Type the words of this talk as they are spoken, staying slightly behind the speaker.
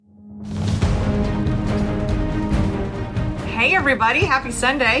Hey everybody, happy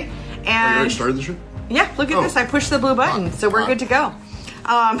Sunday. And you already started the show? Yeah, look at this. I pushed the blue button, so we're good to go.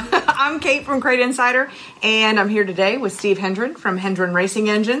 I'm Kate from Crate Insider, and I'm here today with Steve Hendren from Hendren Racing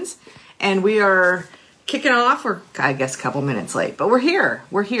Engines. And we are kicking off. We're, I guess, a couple minutes late, but we're here.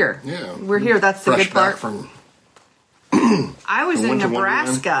 Yeah. We're here. That's the Fresh good part. back from I was in Winter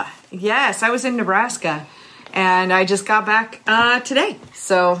Nebraska. Yes, I was in Nebraska. And I just got back today.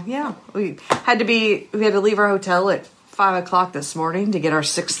 So, yeah, we had to leave our hotel at 5 o'clock this morning to get our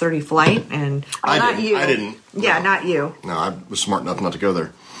 6:30 flight. And I didn't. Yeah, No. not you. No, I was smart enough not to go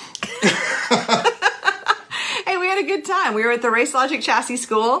there. Hey, we had a good time. We were at the Race Logic Chassis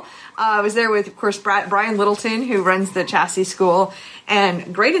School. I was there with, of course, Brian Littleton, who runs the chassis school,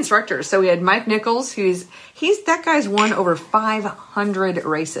 and great instructors. So we had Mike Nichols, that guy's won over 500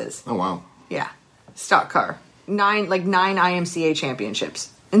 races. Oh, wow. Yeah. Stock car. 9 IMCA championships.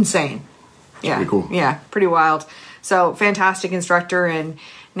 Insane. Yeah. Pretty cool. Yeah, pretty wild. So, fantastic instructor, and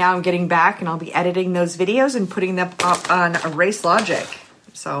now I'm getting back, and I'll be editing those videos and putting them up on Race Logic.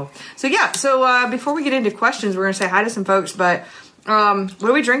 So before we get into questions, we're going to say hi to some folks, but what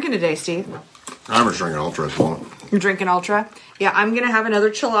are we drinking today, Steve? I'm just drinking Ultra at the moment. You're drinking Ultra? Yeah, I'm going to have another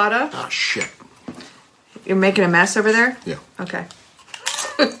chilada. Ah, shit. You're making a mess over there? Yeah. Okay.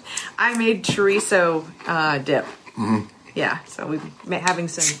 I made chorizo dip. Mm-hmm. Yeah, so we're having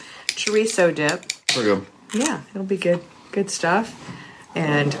some chorizo dip. Very good. Yeah, it'll be good. Good stuff.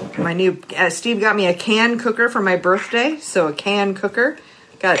 And my new Steve got me a can cooker for my birthday, so a can cooker.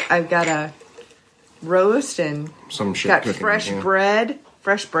 I've got a roast and Some shit got cooking, fresh yeah.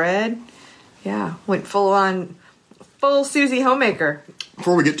 bread. Yeah, went full Susie homemaker.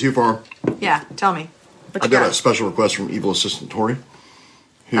 Before we get too far, Yeah, tell me. What I you got got? a special request from Evil Assistant Tori,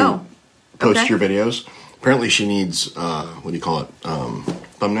 who Oh, posts okay. your videos. Apparently she needs, what do you call it,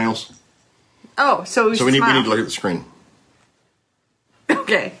 thumbnails. Oh, so So we need smile. to look at the screen.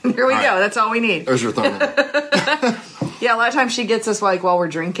 Okay, here we All go. right. That's all we need. There's your thumbnail. Yeah, a lot of times she gets us while we're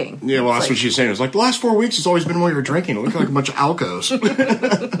drinking. Yeah, well, It's that's what she's saying. It's like, the last 4 weeks, it's always been while you're drinking. It looks like a bunch of alcos.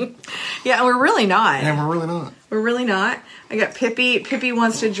 Yeah, and we're really not. And we're really not. We're really not. I got Pippi. Pippi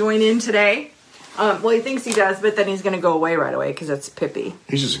wants to join in today. Well, he thinks he does, but then he's going to go away right away because it's Pippi.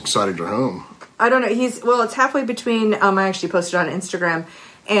 He's just excited you're home. I don't know. It's halfway between. I actually posted on Instagram,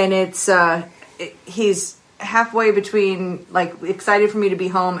 and he's halfway between excited for me to be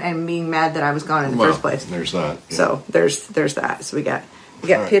home and being mad that I was gone in the first place. There's that. Yeah. So there's that. So we got All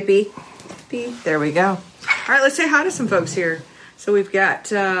right. Pippi. There we go. All right, let's say hi to some folks here. So we've got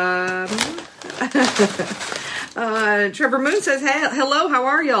Trevor Moon says, "Hey, hello, how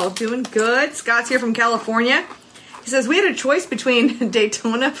are y'all? Doing good." Scott's here from California. He says, "We had a choice between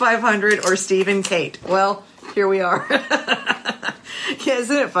Daytona 500 or Steve and Kate." Well, here we are. Yeah,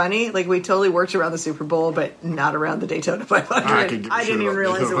 isn't it funny? Like, we totally worked around the Super Bowl, but not around the Daytona 500. I could give a I shit didn't even about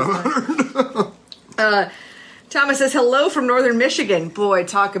realize it Daytona was fun. Thomas says, hello from northern Michigan. Boy,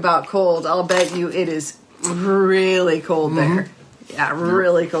 talk about cold. I'll bet you it is really cold there. Yeah,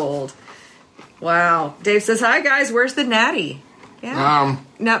 really cold. Wow. Dave says, hi, guys. Where's the natty? Yeah.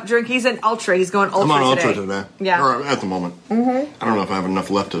 No, drink. He's an ultra. He's going ultra I'm on today. Ultra today. Yeah. Or at the moment. Mm-hmm. I don't know if I have enough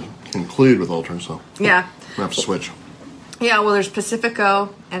left to conclude with Ultra, so Yeah. I'm going to have to switch. Yeah, well, there's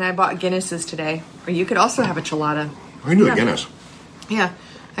Pacifico, and I bought Guinnesses today. Or you could also have a chilada. We can do Yeah. a Guinness. Yeah,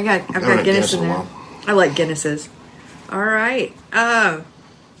 I've got had Guinness Guinness in in a there. while. I like Guinnesses. All right.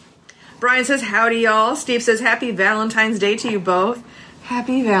 Brian says, howdy, y'all. Steve says, happy Valentine's Day to you both.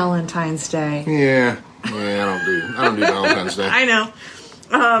 Happy Valentine's Day. Yeah, I don't do Valentine's Day. I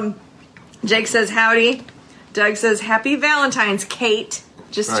know. Jake says, howdy. Doug says, happy Valentine's, Kate.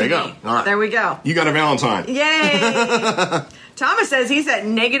 Just There to you go. me. All right. There we go. You got a Valentine. Yay! Thomas says he's at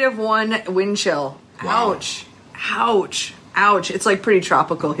 -1 wind chill. Wow. Ouch. It's like pretty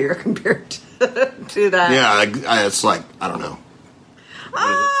tropical here compared to that. Yeah, it's like, I don't know.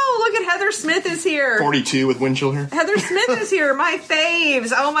 Oh, look at Heather Smith is here. 42 with wind chill here. Heather Smith is here. My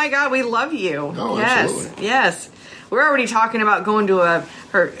faves. Oh my God, we love you. Oh, yes, absolutely. yes. We're already talking about going to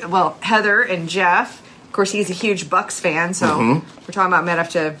Heather and Jeff. Of course, he's a huge Bucks fan, so we're talking about might have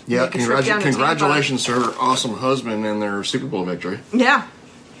to Yeah, make a trip down to congratulations to her awesome husband and their Super Bowl victory. Tampa. Yeah.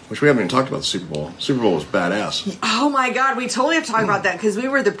 Which we haven't even talked about the Super Bowl. Super Bowl was badass. Oh my God, we totally have to talk about that because we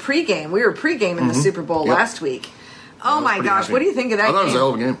were pregame. We were pregame in the Super Bowl Yep. last week. Oh my Pretty gosh, happy. what do you think of that I thought it was game? a hell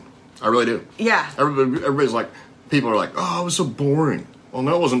of a game. I really do. Yeah. Everybody's like, people are like, oh, it was so boring. Well,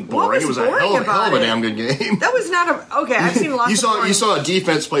 no, it wasn't boring. was It was a boring hell of about a it? damn good game. That was not a okay. I've seen lots. You saw a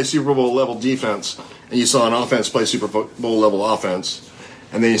defense play Super Bowl level defense, and you saw an offense play Super Bowl level offense,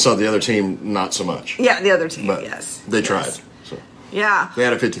 and then you saw the other team not so much. Yeah, the other team. But yes, they Yes. tried. So Yeah. They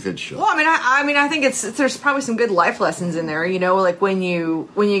had a 50-50 shot. Well, I mean, I think there's probably some good life lessons in there. You know, like when you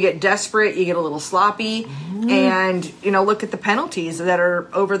get desperate, you get a little sloppy, and look at the penalties that are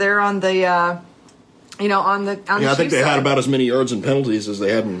over there on the, on the. I think they had about as many yards and penalties as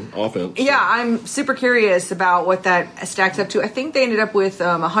they had in offense. Yeah, I'm super curious about what that stacks up to. I think they ended up with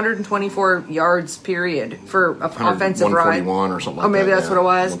 124 yards period for offensive ride, 141 or something. Like maybe that, that's what it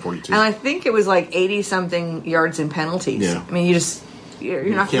was. 142. And I think it was like 80 something yards in penalties. Yeah. I mean, you're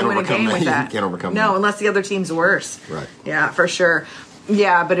not going to win a game with that. You can't overcome no, that. unless the other team's worse. Right. Yeah, for sure.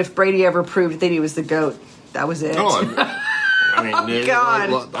 Yeah, but if Brady ever proved that he was the GOAT, that was it. Oh, I mean,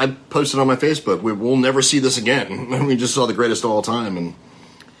 God. I posted on my Facebook, we'll never see this again. We just saw the greatest of all time, and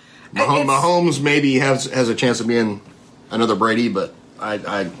Mahomes maybe has a chance of being another Brady, but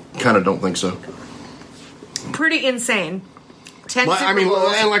I kind of don't think so. Pretty insane. 10 Well, Super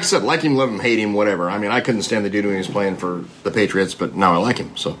Bowls. and like I said, like him, love him, hate him, whatever. I mean, I couldn't stand the dude when he was playing for the Patriots, but now I like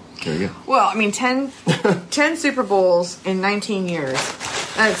him, so there you go. Well, I mean, 10 Super Bowls in 19 years.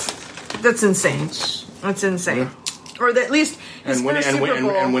 That's insane. That's insane. Yeah. Or at least his first Super Bowl.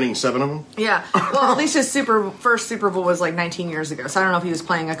 And winning 7 of them. Yeah. Well, at least his first Super Bowl was like 19 years ago. So I don't know if he was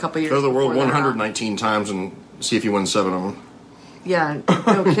playing a couple years. Go to the world before that. 119 times and see if you win 7 of them. Yeah.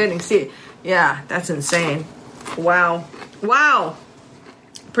 No kidding. See, yeah, that's insane. Wow.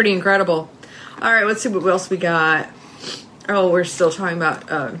 Pretty incredible. All right, let's see what else we got. Oh, we're still talking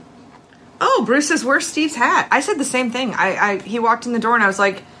about. Bruce says, "Where's Steve's hat?" I said the same thing. He walked in the door and I was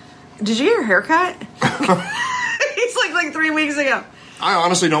like, "Did you get your hair cut?" He's like 3 weeks ago. I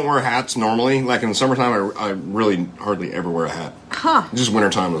honestly don't wear hats normally. Like in the summertime, I really hardly ever wear a hat. Huh. Just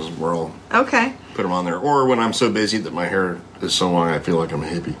wintertime is where I'll Okay. put them on there. Or when I'm so busy that my hair is so long, I feel like I'm a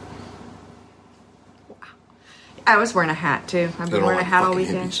hippie. I was wearing a hat too. I've They been don't wearing a like hat all fucking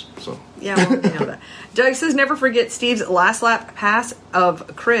weekend. hippies, so. Yeah, well, you know that. Doug says, never forget Steve's last lap pass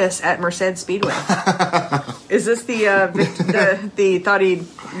of Chris at Merced Speedway. Is this the thought he'd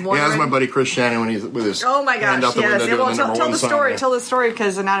won? Yeah, that's my buddy Chris Shannon when he's with his Oh my hand gosh, out the yes. window Yeah, doing well, the number tell one the sign story. there. Tell the story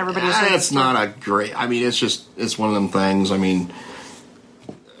because not everybody's heard It's not a great. I mean, it's one of them things. I mean,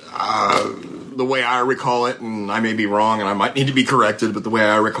 the way I recall it, and I may be wrong, and I might need to be corrected, but the way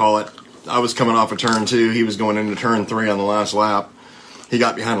I recall it, I was coming off of turn 2. He was going into turn 3 on the last lap. He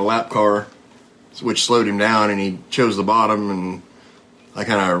got behind a lap car, which slowed him down, and he chose the bottom, and I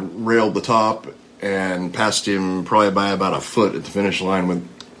kind of railed the top and passed him probably by about a foot at the finish line with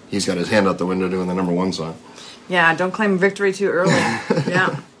he's got his hand out the window doing the number 1 sign. Yeah, don't claim victory too early.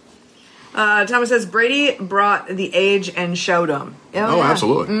 Yeah. Thomas says, Brady brought the age and showed him. Oh, yeah.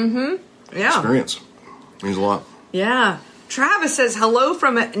 absolutely. Mm-hmm. Yeah. Experience. Means a lot. Yeah. Travis says, hello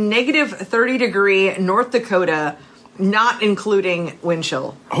from negative 30 degree North Dakota, not including wind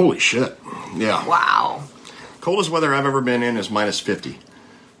chill. Holy shit. Yeah. Wow. Coldest weather I've ever been in is minus 50.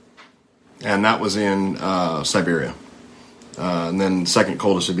 And that was in Siberia. And then second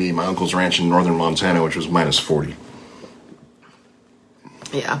coldest would be my uncle's ranch in northern Montana, which was minus 40.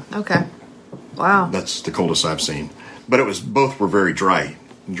 Yeah, okay. Wow. That's the coldest I've seen. But both were very dry.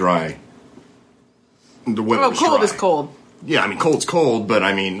 The weather was cold dry. is cold. Yeah, I mean, cold's cold, but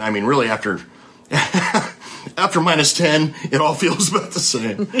I mean, really after minus 10, it all feels about the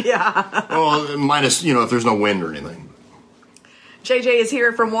same. Yeah. Well, minus, if there's no wind or anything. JJ is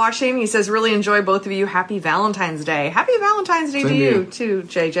here from Washington. He says, really enjoy both of you. Happy Valentine's Day. Happy Valentine's Day Same to to you, you. too,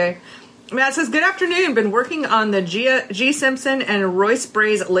 JJ. Matt says, good afternoon. Been working on the G. Simpson and Royce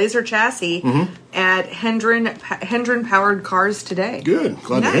Bray's laser chassis at Hendren Powered Cars today. Good.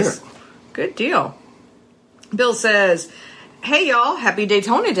 Glad to hear it. Good deal. Bill says, hey, y'all. Happy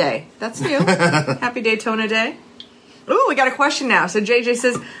Daytona Day. That's new. Happy Daytona Day. Ooh, we got a question now. So JJ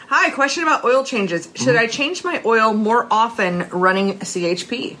says, hi, question about oil changes. Should I change my oil more often running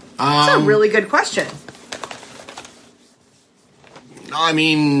CHP? That's a really good question. I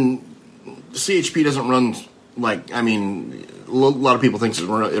mean, CHP doesn't run a lot of people think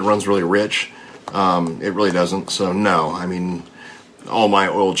it runs really rich. It really doesn't. So no, I mean, all my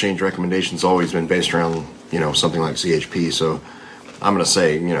oil change recommendations always been based around, something like CHP. So I'm going to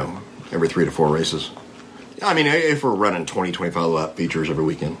say, every 3 to 4 races. I mean, if we're running 20, 25 lap features every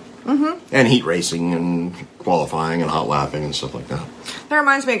weekend. Mm-hmm. And heat racing and qualifying and hot lapping and stuff like that. That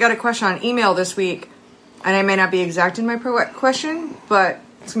reminds me, I got a question on email this week, and I may not be exact in my question, but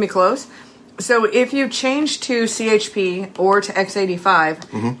it's going to be close. So if you change to CHP or to X85,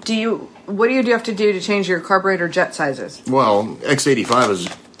 what do you have to do to change your carburetor jet sizes? Well,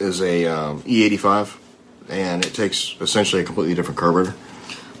 X85 is a E85, and it takes essentially a completely different carburetor.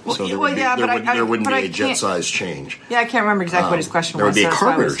 So there wouldn't be a jet size change. Yeah, I can't remember exactly what his question there was. There would be a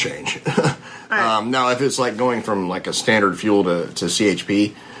carburetor change. Right. Now, if it's like going from like a standard fuel to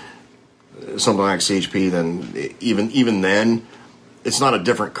CHP, something like CHP, then even then, it's not a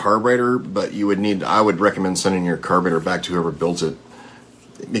different carburetor, but I would recommend sending your carburetor back to whoever built it,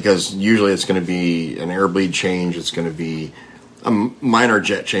 because usually it's going to be an air bleed change, it's going to be a minor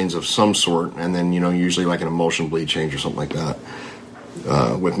jet change of some sort, and then usually like an emulsion bleed change or something like that.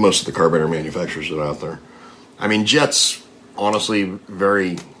 With most of the carburetor manufacturers that are out there, I mean, jets honestly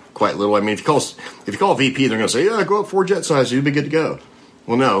vary quite little. I mean, if you call VP, they're going to say, "Yeah, go up 4 jet size, you'll be good to go."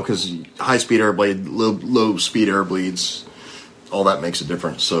 Well, no, because high speed air bleed, low speed air bleeds, all that makes a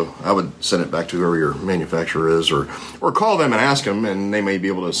difference. So I would send it back to whoever your manufacturer is, or call them and ask them, and they may be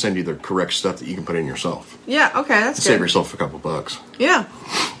able to send you the correct stuff that you can put in yourself. Yeah, okay, that's good. Save yourself a couple bucks. Yeah.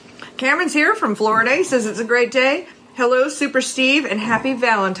 Cameron's here from Florida. He says it's a great day. Hello, Super Steve, and happy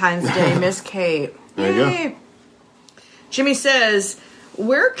Valentine's Day, Miss Kate. There you go. Jimmy says,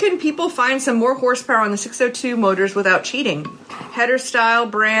 where can people find some more horsepower on the 602 motors without cheating? Header style,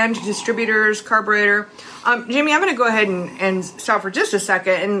 brand, distributors, carburetor. Jimmy, I'm going to go ahead and stop for just a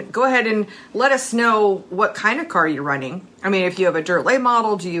second and go ahead and let us know what kind of car you're running. I mean, if you have a dirt late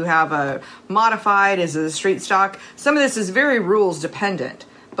model, do you have a modified, is it a street stock? Some of this is very rules dependent,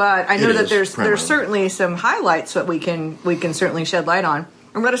 but I know that there's certainly some highlights that we can certainly shed light on.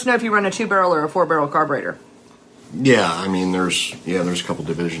 And let us know if you run a 2-barrel or a 4-barrel carburetor. Yeah, I mean, there's a couple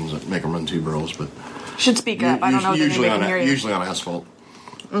divisions that make them run 2 barrels, but should speak up. I don't know if anybody can hear you. Usually on asphalt.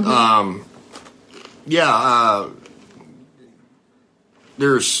 Mm-hmm.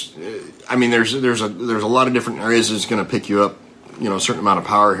 There's a lot of different areas that's going to pick you up, a certain amount of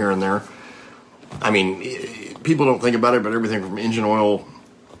power here and there. I mean, people don't think about it, but everything from engine oil,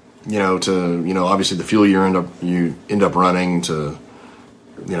 to obviously the fuel you end up running to,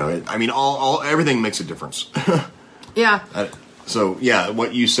 everything makes a difference. Yeah. So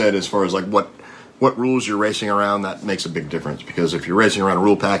what you said as far as like what rules you're racing around, that makes a big difference, because if you're racing around a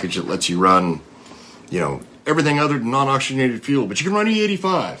rule package that lets you run, everything other than non-oxygenated fuel, but you can run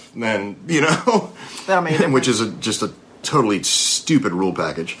E85, then that'll make which is just a totally stupid rule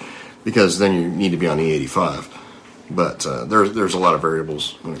package, because then you need to be on E85. But there's a lot of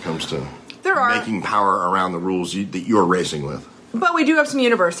variables when it comes to making power around the rules that you're racing with. But we do have some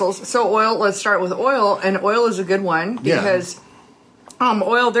universals. So oil, let's start with oil, and oil is a good one because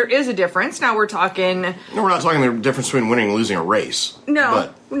oil, there is a difference. Now we're talking... No, we're not talking the difference between winning and losing a race.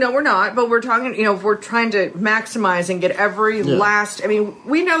 No, we're not. But we're talking, we're trying to maximize and get every last... I mean,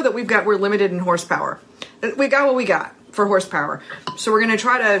 we know that we're limited in horsepower. We got what we got for horsepower. So we're going to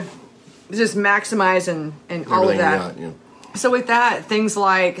try to just maximize and all of that. So with that, things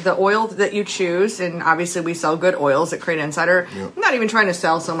like the oil that you choose, and obviously we sell good oils at Crate Insider. Yep. I'm not even trying to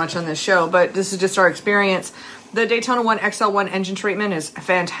sell so much on this show, but this is just our experience. The Daytona 1 XL1 engine treatment is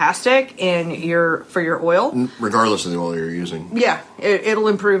fantastic for your oil. Regardless of the oil you're using. Yeah, it'll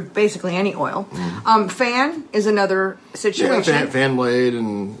improve basically any oil. Mm. Fan is another situation. Yeah, fan blade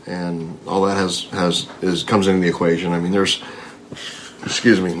and all that comes into the equation. I mean,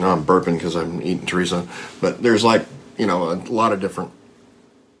 excuse me, now I'm burping because I'm eating Teresa, but there's like, a lot of different.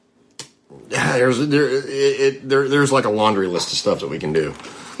 There's like a laundry list of stuff that we can do.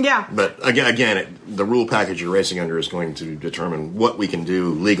 Yeah. But again, the rule package you're racing under is going to determine what we can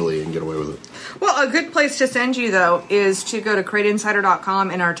do legally and get away with it. Well, a good place to send you, though, is to go to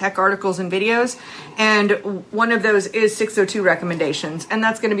crateinsider.com in our tech articles and videos. And one of those is 602 recommendations. And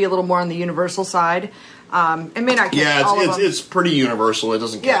that's going to be a little more on the universal side. It may not catch all of them. It's pretty universal. It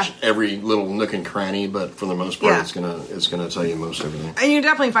doesn't catch every little nook and cranny, but for the most part, it's gonna tell you most everything. And you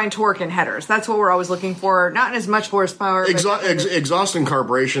definitely find torque in headers. That's what we're always looking for. Not as much horsepower. Exhaust and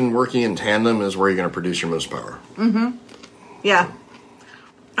carburation working in tandem is where you're going to produce your most power. Mm-hmm. Yeah.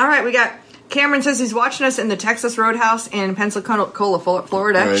 All right, we got Cameron says he's watching us in the Texas Roadhouse in Pensacola,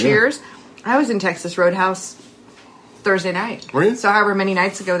 Florida. Cheers. Go. I was in Texas Roadhouse Thursday night. Were you? So however many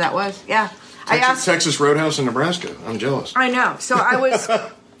nights ago that was. Yeah. Texas Roadhouse in Nebraska. I'm jealous. I know. So I was...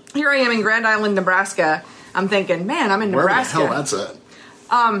 Here I am in Grand Island, Nebraska. I'm thinking, man, I'm in Nebraska. Where the hell that's at?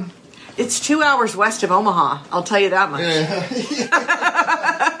 It's 2 hours west of Omaha. I'll tell you that much.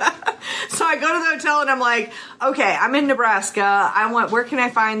 So I go to the hotel and I'm like, okay, I'm in Nebraska. Where can I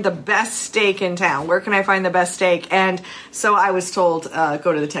find the best steak in town? Where can I find the best steak? And so I was told,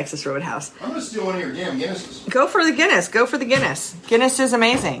 go to the Texas Roadhouse. I'm going to steal one of your damn Guinnesses. Go for the Guinness. Guinness is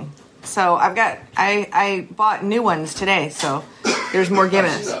amazing. So I bought new ones today, so there's more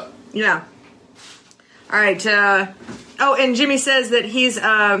Guinness. Yeah. All right. And Jimmy says that he's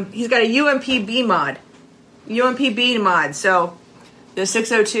got a UMPB mod. UMPB mod. So the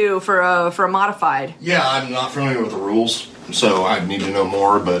 602 for a modified. Yeah, I'm not familiar with the rules, so I need to know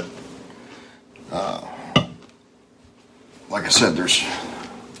more. But Like I said, there's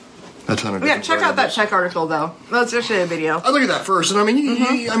a ton of different check out that variables. tech article though. That's actually a video. I look at that first, and I mean,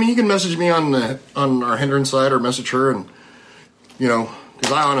 you can message me on our Hendren site or message her, and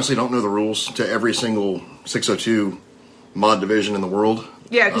because I honestly don't know the rules to every single 602 mod division in the world.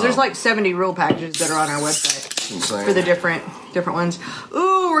 Yeah, because there's like 70 rule packages that are on our website Insane. for the different ones.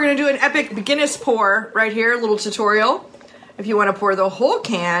 Ooh, we're gonna do an epic Guinness pour right here, a little tutorial. If you want to pour the whole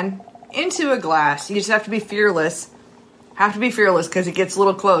can into a glass, you just have to be fearless. Have to be fearless because it gets a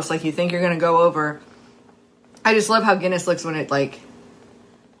little close, like you think you're gonna go over. I just love how Guinness looks when it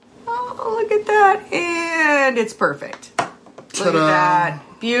oh, look at that, and it's perfect. Ta-da. Look at that,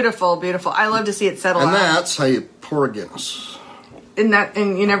 beautiful, beautiful. I love to see it settle And out. that's how you pour a Guinness.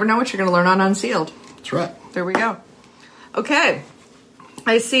 And you never know what you're gonna learn on Unsealed. That's right. There we go. Okay.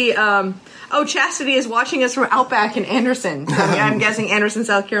 I see, Chastity is watching us from Outback in Anderson. So I'm guessing Anderson,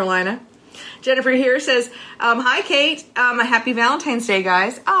 South Carolina. Jennifer here says, hi, Kate. Happy Valentine's Day,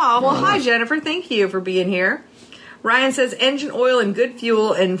 guys. Oh, well, hi, Jennifer. Thank you for being here. Ryan says, engine oil and good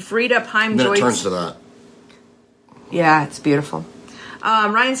fuel and freed up Heim Then joints. it turns to that. Yeah, it's beautiful.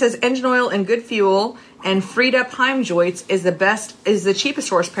 Ryan says, engine oil and good fuel and freed up Heim joints is the cheapest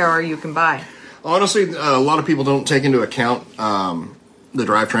horsepower you can buy. Honestly, a lot of people don't take into account the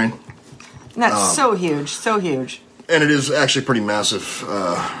drivetrain. And that's so huge, so huge. And it is actually pretty massive,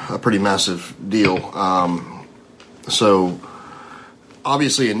 a pretty massive deal. So,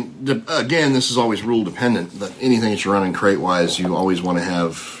 obviously, and again, this is always rule dependent, that anything that you're running crate-wise, you always want to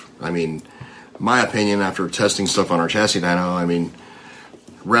have, my opinion, after testing stuff on our chassis dyno,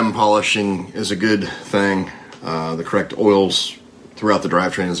 rem polishing is a good thing. The correct oils throughout the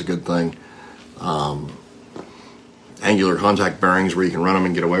drivetrain is a good thing. Angular contact bearings where you can run them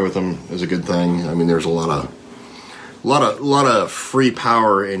and get away with them is a good thing. There's a lot of free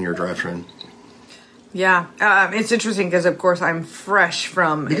power in your drivetrain. Yeah, it's interesting because, of course, I'm fresh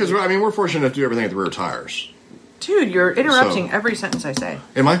from... Because, we're fortunate enough to do everything at the rear tires. Dude, you're interrupting every sentence I say.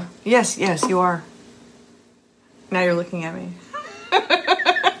 Am I? Yes, you are. Now you're looking at me.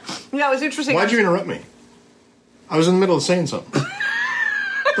 No, it was interesting. Why'd you interrupt me? I was in the middle of saying something.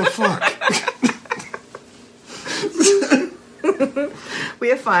 The fuck? We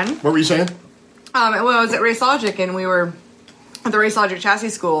have fun. What were you saying? I was at Racelogic, and we were at the Racelogic Chassis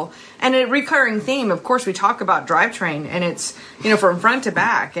School. And a recurring theme, of course, we talk about drivetrain, and it's, from front to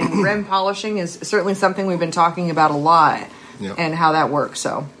back. And rim polishing is certainly something we've been talking about a lot, and how that works.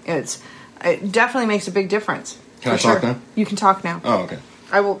 So it definitely makes a big difference. Can I talk now? You can talk now. Oh, okay.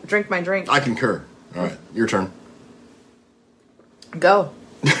 I will drink my drink. I concur. All right, your turn. Go.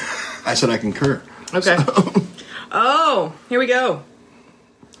 I said I concur. Okay. Oh, here we go.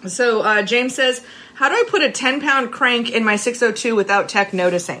 So James says, how do I put a 10-pound crank in my 602 without tech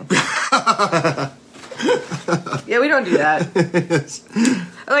noticing? Yeah, we don't do that.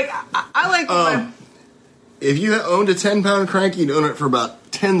 I like... If you owned a 10-pound crank, you'd own it for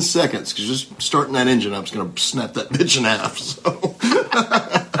about 10 seconds, because just starting that engine up is going to snap that bitch in half. So.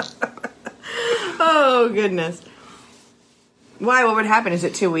 Oh, goodness. Why? What would happen? Is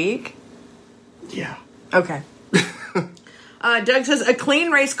it too weak? Yeah. Okay. Doug says, a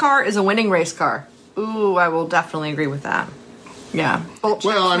clean race car is a winning race car. Ooh, I will definitely agree with that. Yeah. Well,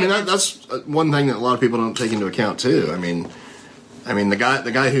 that's one thing that a lot of people don't take into account, too.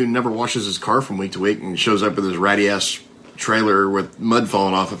 The guy who never washes his car from week to week and shows up with his ratty-ass trailer with mud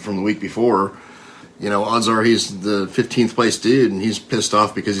falling off it from the week before, odds are he's the 15th place dude, and he's pissed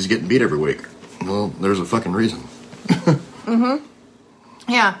off because he's getting beat every week. Well, there's a fucking reason. Mm-hmm.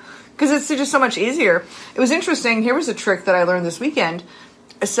 Yeah. Because it's just so much easier. It was interesting. Here was a trick that I learned this weekend.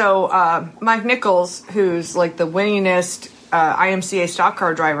 So Mike Nichols, who's like the winningest IMCA stock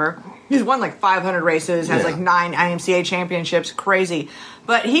car driver, he's won like 500 races, has like 9 IMCA championships, crazy.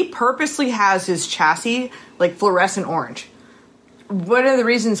 But he purposely has his chassis like fluorescent orange. One of the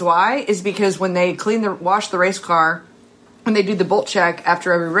reasons why is because when they wash the race car, when they do the bolt check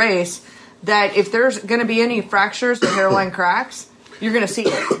after every race, that if there's going to be any fractures or hairline cracks, you're going to see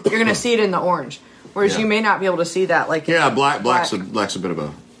it. You're going to see it in the orange. Whereas you may not be able to see that. Black's a bit of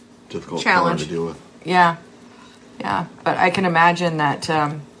a difficult color to deal with. Yeah. Yeah. But I can imagine that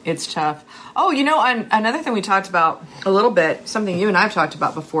it's tough. Oh, another thing we talked about a little bit, something you and I have talked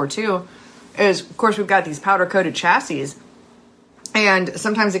about before too, is, of course, we've got these powder-coated chassis. And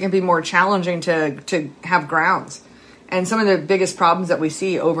sometimes it can be more challenging to have grounds. And some of the biggest problems that we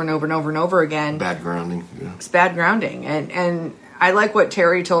see over and over and over and over again. Bad grounding. Yeah. It's bad grounding. And I like what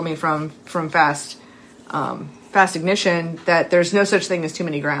Terry told me from Fast Ignition, that there's no such thing as too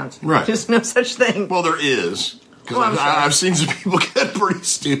many grounds. Right. There's no such thing. Well, there is. Because I've seen some people get pretty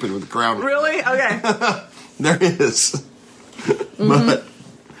stupid with ground. Really? Okay. There is. But,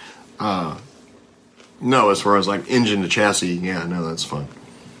 no, as far as like engine to chassis, yeah, no, that's fun.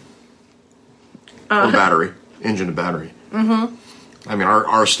 Or battery. Engine to battery. Mm-hmm. I mean,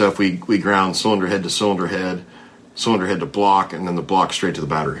 our stuff, we ground cylinder head to cylinder head to block, and then the block straight to the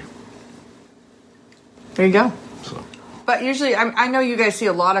battery. There you go. So. But usually, I know you guys see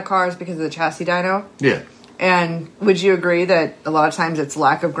a lot of cars because of the chassis dyno. Yeah. And would you agree that a lot of times it's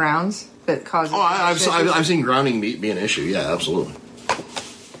lack of grounds that causes... Oh, I've seen grounding be an issue. Yeah, absolutely.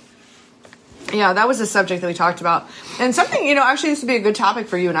 Yeah, that was a subject that we talked about. And something, actually this would be a good topic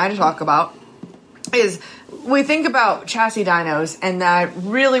for you and I to talk about is we think about chassis dynos and that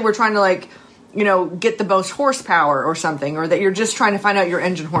really we're trying to get the most horsepower or something, or that you're just trying to find out your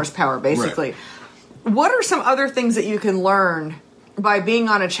engine horsepower, basically. Right. What are some other things that you can learn by being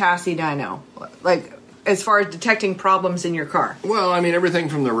on a chassis dyno? Like, as far as detecting problems in your car? Well, I mean, everything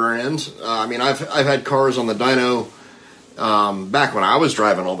from the rear ends. I've had cars on the dyno back when I was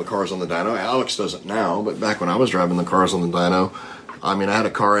driving all the cars on the dyno. Alex doesn't now, but back when I was driving the cars on the dyno, I mean, I had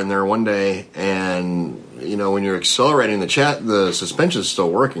a car in there one day, and when you're accelerating, the suspension's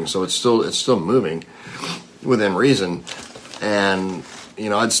still working, so it's still moving within reason. And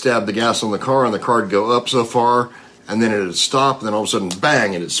I'd stab the gas on the car, and the car would go up so far, and then it'd stop, and then all of a sudden,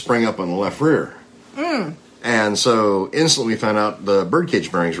 bang, it'd spring up on the left rear. Mm. And so instantly we found out the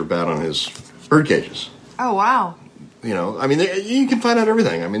birdcage bearings were bad on his bird cages. Oh, wow. You can find out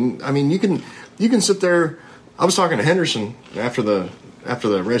everything. I mean, you can sit there. I was talking to Henderson after the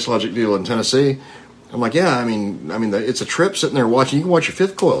Race Logic deal in Tennessee. I'm like, yeah, I mean, it's a trip sitting there watching. You can watch your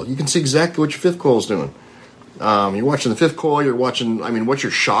fifth coil. You can see exactly what your fifth coil is doing. You're watching the fifth coil. You're watching. What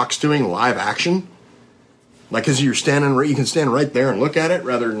your shock's doing live action. Like, because you can stand right there and look at it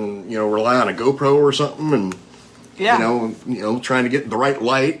rather than rely on a GoPro or something and. Yeah. Trying to get the right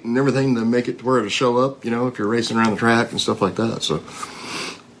light and everything to make it to where it'll show up, if you're racing around the track and stuff like that. So,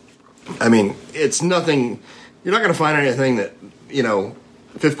 I mean, it's nothing, you're not going to find anything that,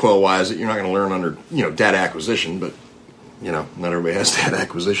 fifth coil wise that you're not going to learn under, data acquisition, but, not everybody has data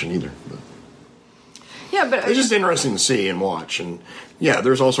acquisition either. But. Yeah, but it's just interesting to see and watch. And, yeah,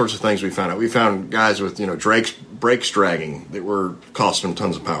 there's all sorts of things we found out. We found guys with, brakes dragging that were costing them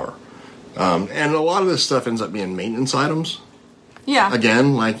tons of power. And a lot of this stuff ends up being maintenance items. Yeah.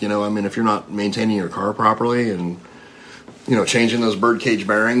 Again, if you're not maintaining your car properly and, changing those birdcage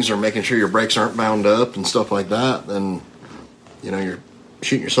bearings or making sure your brakes aren't bound up and stuff like that, then, you're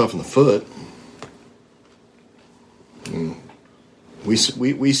shooting yourself in the foot. And we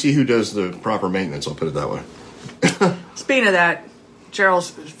see who does the proper maintenance, I'll put it that way. Speaking of that, Gerald's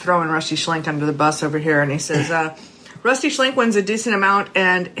throwing Rusty Schlenk under the bus over here, and he says, Rusty Schlenk wins a decent amount,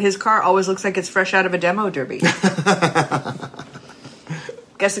 and his car always looks like it's fresh out of a demo derby.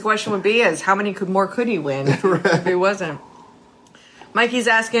 Guess the question would be how many more could he win if he wasn't? Mikey's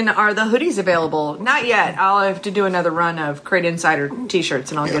asking, are the hoodies available? Not yet. I'll have to do another run of Crate Insider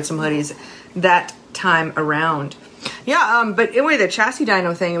t-shirts, and I'll get some hoodies that time around. Yeah, but anyway, the chassis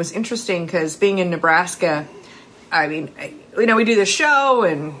dyno thing, it was interesting because being in Nebraska, we do this show,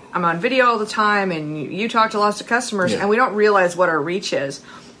 and I'm on video all the time, and you talk to lots of customers, and we don't realize what our reach is.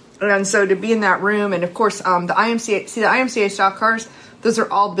 And so to be in that room, and of course, the IMCA stock cars, those are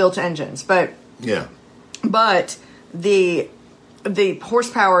all built engines, but the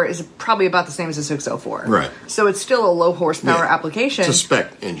horsepower is probably about the same as a 604. Right. So it's still a low horsepower application. It's a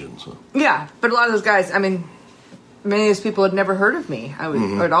spec engine. So. Yeah, but a lot of those guys, many of those people had never heard of me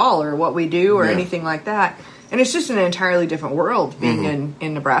at all, or what we do, or anything like that. And it's just an entirely different world being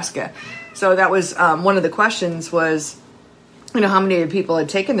in Nebraska. So that was one of the questions was, how many people had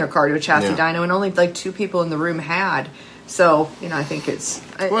taken their car to a chassis dyno, and only like 2 people in the room had. So, I think it's...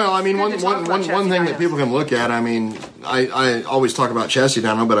 Well, one thing that people can look at, I always talk about chassis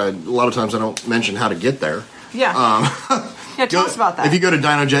dyno, but a lot of times I don't mention how to get there. Yeah. Tell us about that. If you go to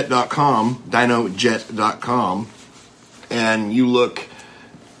dynojet.com, and you look,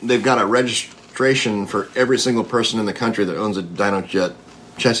 they've got a registration for every single person in the country that owns a DynoJet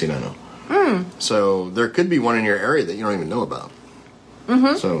chassis dyno. So there could be one in your area that you don't even know about.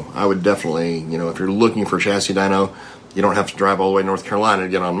 So I would definitely, if you're looking for a chassis dyno, you don't have to drive all the way to North Carolina to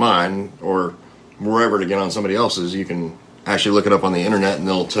get on mine or wherever to get on somebody else's. You can actually look it up on the internet, and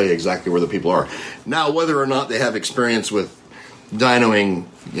they'll tell you exactly where the people are. Now, whether or not they have experience with dynoing,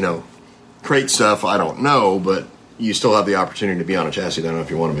 crate stuff, I don't know, but you still have the opportunity to be on a chassis dyno if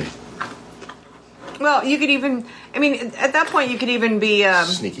you want to be. Well, you could even, at that point, you could even be...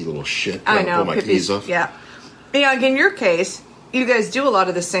 sneaky little shit. I know. Pull my keys off. Yeah. In your case, you guys do a lot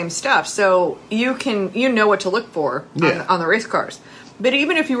of the same stuff, so you know what to look for on the race cars. But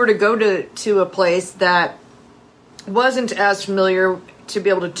even if you were to go to a place that wasn't as familiar to be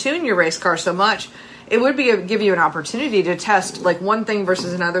able to tune your race car so much, it would give you an opportunity to test like one thing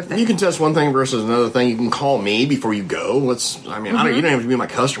versus another thing. You can test one thing versus another thing. You can call me before you go. You don't have to be my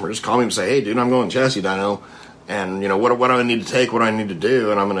customer. Just call me and say, hey, dude, I'm going chassis dyno. And, what do I need to take, what do I need to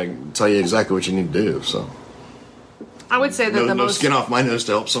do? And I'm going to tell you exactly what you need to do. So I would say that no skin off my nose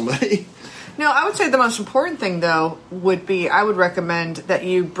to help somebody. No, I would say the most important thing, though, would be I would recommend that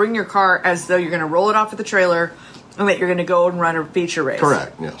you bring your car as though you're going to roll it off at the trailer and that you're going to go and run a feature race.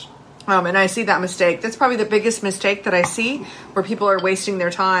 Correct, yes. And I see that mistake. That's probably the biggest mistake that I see where people are wasting their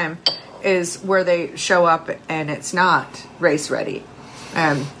time is where they show up and it's not race ready.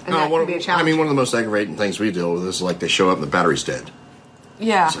 And that can be a challenge. One of the most aggravating things we deal with is like they show up and the battery's dead.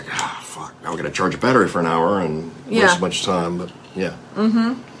 Yeah. It's like, fuck, now we're going to charge a battery for an hour and waste a bunch of time. But, yeah.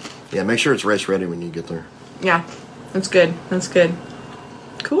 Mm-hmm. Yeah, make sure it's race ready when you get there. Yeah, that's good. That's good.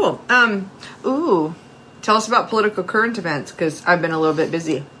 Cool. Tell us about political current events, because I've been a little bit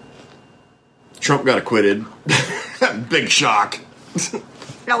busy. Trump got acquitted. Big shock.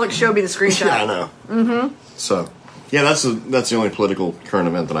 Alex showed me the screenshot. Yeah, I know. Mm-hmm. So, yeah, that's the only political current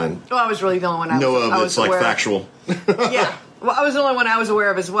event that I Well, I was really the only one I was like aware factual. Yeah. Well, I was the only one I was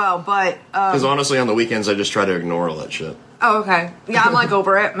aware of as well, but... Because honestly, on the weekends, I just try to ignore all that shit. Oh, okay. Yeah, I'm like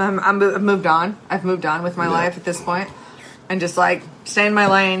over it. I've moved on. I've moved on with my life at this point. And just like, stay in my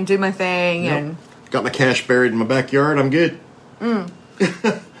lane, do my thing, and... Got my cash buried in my backyard, I'm good.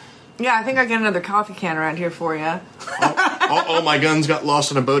 Yeah, I think I get another coffee can around here for you. all my guns got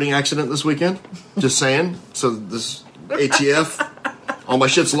lost in a boating accident this weekend. Just saying. So this ATF, all my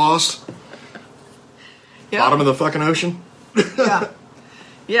shit's lost. Yep. Bottom of the fucking ocean. Yeah.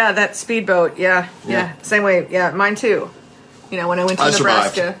 Yeah, that speedboat. Yeah. Same way. Yeah, mine too. When I went to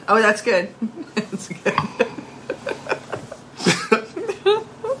Nebraska. Survived. Oh, that's good. That's good.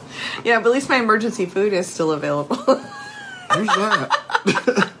 Yeah, but at least my emergency food is still available. Who's that?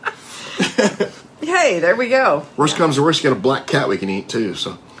 Hey, there we go. Worst comes to worst, you got a black cat we can eat too,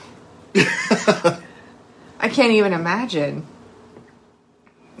 so. I can't even imagine.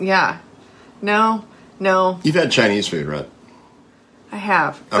 Yeah. No. You've had Chinese food, right? I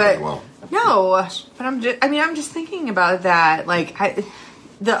have. Okay, but well. No, but I'm just thinking about that. Like,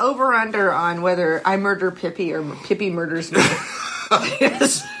 the over-under on whether I murder Pippi or Pippi murders me.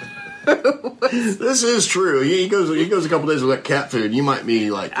 Yes. This is true. He goes a couple days without cat food. You might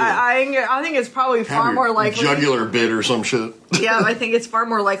be like, I think it's probably far more likely jugular bit or some shit. Yeah, I think it's far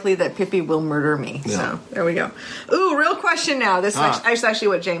more likely that Pippi will murder me. Yeah. So there we go. Ooh, real question now. This is actually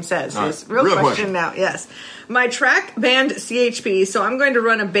what James says. Right. Real question now. Yes, my track banned CHP, so I'm going to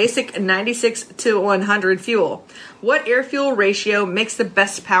run a basic 96 to 100 fuel. What air fuel ratio makes the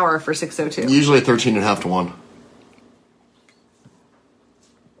best power for 602? Usually 13.5 to 1.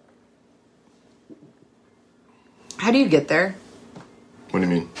 How do you get there? What do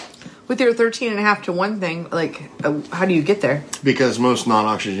you mean? With your 13.5 to 1 thing, like, how do you get there? Because most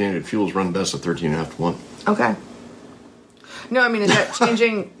non-oxygenated fuels run best at 13.5 to 1. Okay. No, I mean, is that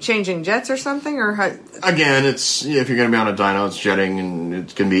changing jets or something, or how? Again, it's if you're going to be on a dyno, it's jetting, and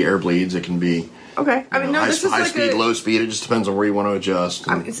it can be air bleeds. It can be okay. I mean, this is high speed, low speed. It just depends on where you want to adjust.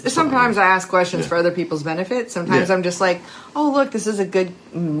 Sometimes I ask questions for other people's benefit. Sometimes I'm just like, oh, look, this is a good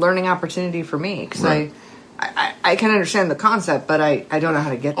learning opportunity for me because I can understand the concept, but I don't know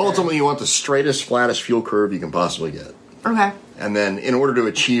how to get there. Ultimately, you want the straightest, flattest fuel curve you can possibly get. Okay. And then, in order to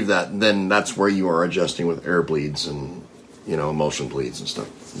achieve that, then that's where you are adjusting with air bleeds and emulsion bleeds and stuff,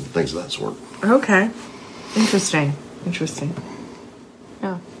 and things of that sort. Okay. Interesting.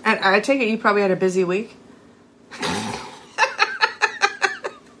 Yeah. And I take it you probably had a busy week.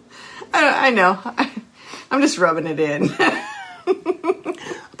 I know. I'm just rubbing it in. I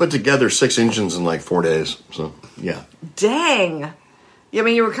put together 6 engines in like 4 days, so yeah. Dang. I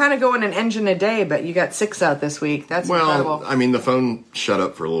mean, you were kind of going an engine a day, but you got 6 out this week. That's incredible. I mean, the phone shut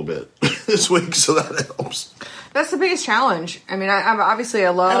up for a little bit this week, so that helps. That's the biggest challenge. I mean, I'm obviously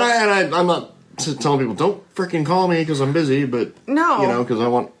I love... And I'm not telling people, don't freaking call me because I'm busy, but... No. Because I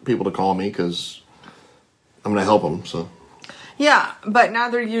want people to call me because I'm going to help them, so... Yeah, but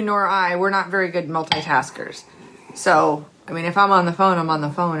neither you nor I, we're not very good multitaskers. So... I mean, if I'm on the phone, I'm on the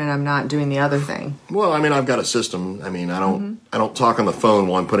phone, and I'm not doing the other thing. Well, I mean, I've got a system. I mean, I don't talk on the phone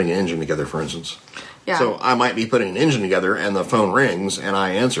while I'm putting an engine together, for instance. Yeah. So I might be putting an engine together, and the phone rings, and I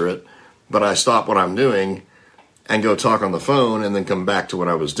answer it, but I stop what I'm doing and go talk on the phone, and then come back to what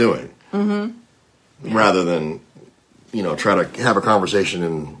I was doing, rather than try to have a conversation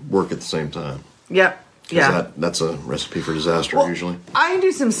and work at the same time. Yep. Yeah. That's a recipe for disaster usually. I can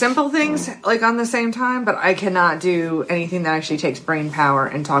do some simple things like on the same time, but I cannot do anything that actually takes brain power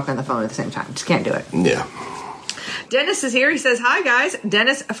and talk on the phone at the same time. Just can't do it. Yeah. Dennis is here. He says, "Hi guys,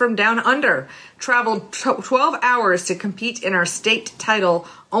 Dennis from Down Under. Traveled 12 hours to compete in our state title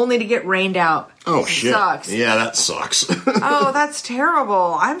only to get rained out. Oh, It shit. Sucks. Yeah, that sucks. Oh, that's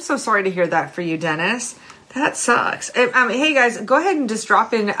terrible. I'm so sorry to hear that for you, Dennis. That sucks. Hey guys, go ahead and just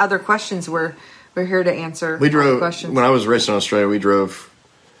drop in other questions. We're here to answer We drove, questions. when I was racing in Australia, we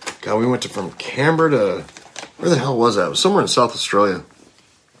went from Canberra to, where the hell was that? It was somewhere in South Australia.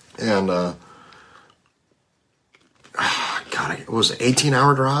 And, God, it was an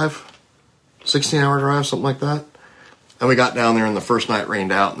 18-hour drive, 16-hour drive, something like that. And we got down there, and the first night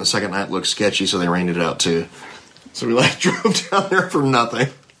rained out, and the second night looked sketchy, so they rained it out too. So we drove down there for nothing.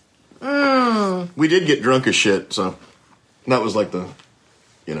 We did get drunk as shit, so that was like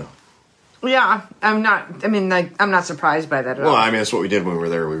Yeah, I'm not surprised by that at all. Well, I mean, that's what we did when we were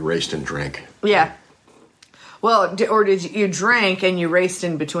there. We raced and drank. Yeah. Well, or did you drank and you raced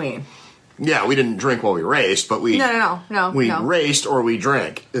in between? Yeah, we didn't drink while we raced, but we No. raced or we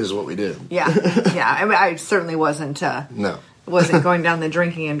drank is what we did. Yeah, yeah. I mean, I certainly wasn't No, wasn't going down the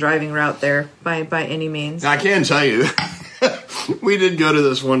drinking and driving route there by any means. I can tell you, we did go to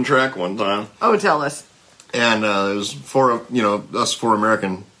this one track one time, Oh, tell us. and it was for us 4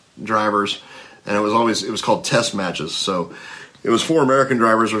 American drivers, and it was called test matches. So it was 4 American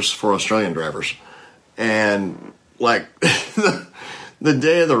drivers versus 4 Australian drivers, and like the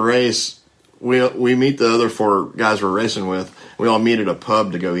day of the race. We meet the other 4 guys we're racing with. We all meet at a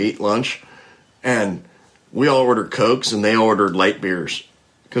pub to go eat lunch, and we all ordered Cokes, and they ordered light beers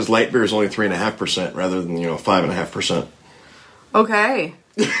because light beer is only 3.5% rather than 5.5%. Okay.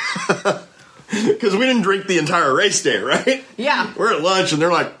 Because we didn't drink the entire race day, right? Yeah. We're at lunch, and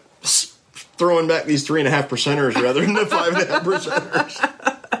they're like throwing back these 3.5%ers rather than the 5.5%ers.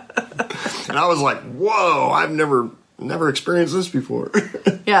 And I was like, "Whoa! I've never experienced this before."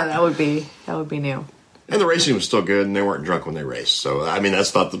 Yeah, that would be new. And the racing was still good, and they weren't drunk when they raced. So, I mean,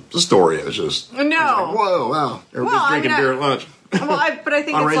 that's not the story. It was just... No. It was like, whoa, wow. Everybody's drinking beer at lunch. Well, but I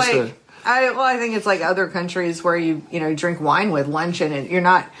think On it's race like... day. I think it's like other countries where you drink wine with lunch, and you're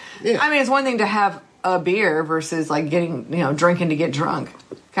not... Yeah. I mean, it's one thing to have a beer versus like getting, drinking to get drunk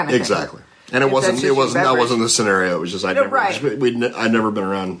kind of Exactly. thing. And If that's just your that beverage. wasn't the scenario. It was just, I'd right. never been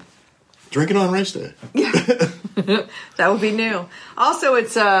around drinking on race day. That would be new. Also,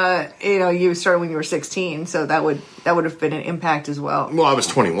 it's you started when you were 16, so that would have been an impact as well. Well, I was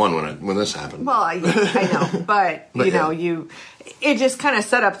 21 when this happened. Well, I know, but it just kind of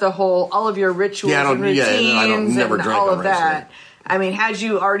set up all of your rituals and routines never and drank all on of race that. day. I mean, had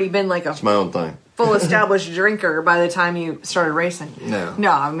you already been like It's my own thing. full established drinker by the time you started racing? No.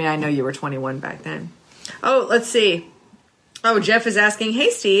 No, I mean, I know you were 21 back then. Oh, let's see. Oh, Jeff is asking,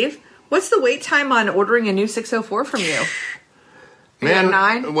 "Hey, Steve, what's the wait time on ordering a new 604 from you?" Man,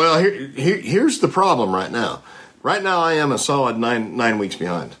 9? well, here's the problem right now. Right now, I am a solid 9 weeks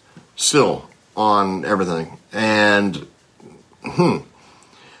behind, still on everything. And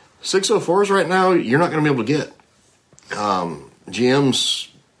 604s right now, you're not going to be able to get. GM's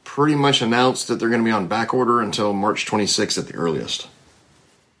pretty much announced that they're going to be on back order until March 26th at the earliest,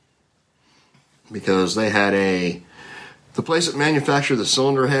 because they had the place that manufactured the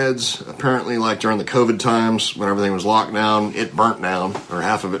cylinder heads, apparently, like during the COVID times when everything was locked down, it burnt down, or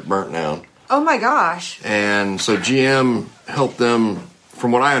half of it burnt down. Oh my gosh. And so GM helped them,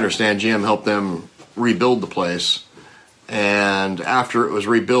 from what I understand, GM helped them rebuild the place. And after it was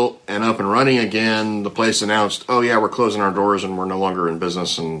rebuilt and up and running again, the place announced, "Oh yeah, we're closing our doors and we're no longer in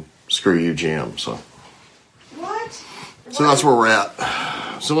business, and screw you, GM." So that's where we're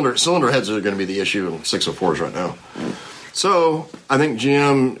at. Cylinder heads are going to be the issue in 604s right now. So I think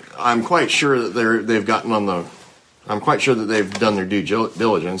GM, I'm quite sure that they've done their due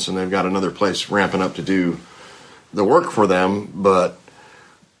diligence, and they've got another place ramping up to do the work for them. But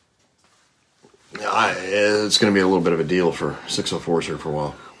it's going to be a little bit of a deal for 604s here for a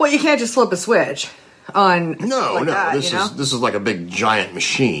while. Well, you can't just flip a switch on. No. That, this is like a big giant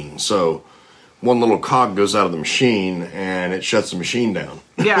machine. So one little cog goes out of the machine and it shuts the machine down.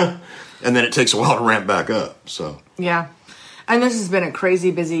 Yeah. And then it takes a while to ramp back up. So yeah. And this has been a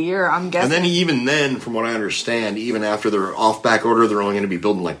crazy busy year, I'm guessing. And then even then, from what I understand, even after they're off back order, they're only going to be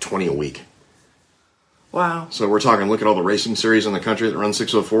building like 20 a week. Wow. So we're talking, look at all the racing series in the country that run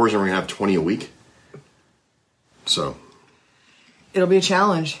 604s, and we're going to have 20 a week. So it'll be a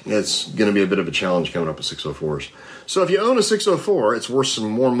challenge. It's going to be a bit of a challenge coming up with 604s. So if you own a 604, it's worth some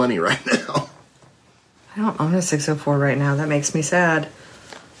more money right now. I don't own a 604 right now. That makes me sad.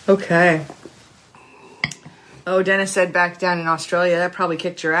 Okay. Oh, Dennis said back down in Australia, that probably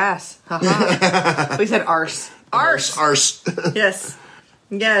kicked your ass. We said arse. Arse. Yes.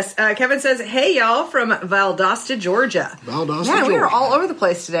 Yes. Kevin says, hey, y'all, from Valdosta, Georgia. Valdosta, Man, we are Georgia. all over the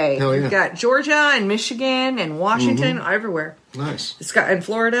place today. Hell yeah. We've got Georgia and Michigan and Washington, everywhere. Nice. Scott and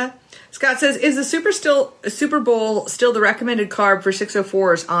Florida. Scott says, is the Super Bowl still the recommended carb for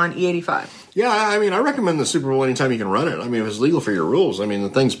 604s on E85? Yeah, I mean, I recommend the Super Bowl anytime you can run it. I mean, if it's legal for your rules. I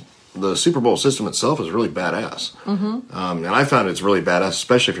mean, the Super Bowl system itself is really badass. And I found it's really badass,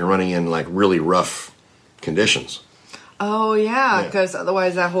 especially if you're running in like really rough conditions. Oh yeah, because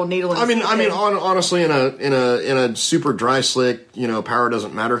otherwise that whole needle. I mean, honestly, in a super dry, slick, power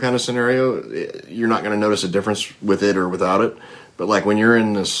doesn't matter kind of scenario, you're not going to notice a difference with it or without it. But like when you're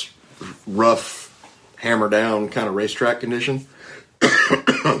in this rough, hammer down kind of racetrack condition,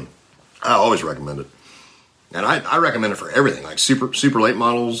 I always recommend it. And I recommend it for everything, like super late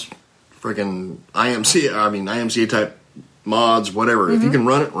models, freaking IMCA type mods, whatever. If you can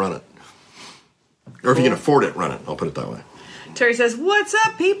run it, run it. Or if you can afford it, run it. I'll put it that way. Terry says, what's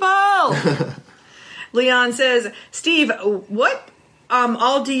up, people? Leon says, Steve, what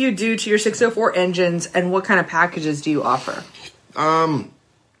all do you do to your 604 engines, and what kind of packages do you offer?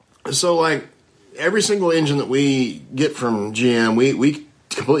 So, like, every single engine that we get from GM, we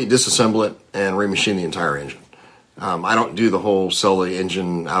completely disassemble it and remachine the entire engine. I don't do the whole sell the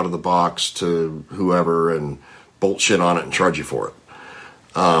engine out of the box to whoever and bolt shit on it and charge you for it.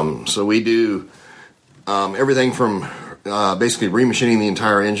 So we do everything from basically remachining the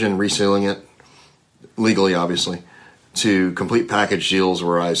entire engine, resealing it, legally obviously, to complete package deals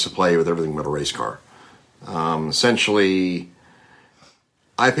where I supply you with everything but a race car. Essentially,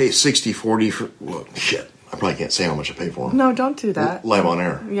 I pay 60-40 for... Well, shit, I probably can't say how much I pay for them. No, don't do that. Live on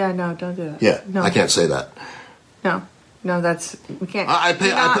air. Yeah, no, don't do that. Yeah, no. I can't say that. No, that's... We can't... I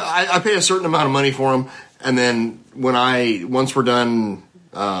pay a certain amount of money for them, and then once we're done...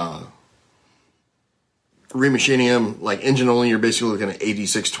 remachining them, like engine only, you're basically looking at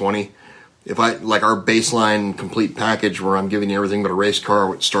 8620. If I like our baseline complete package where I'm giving you everything but a race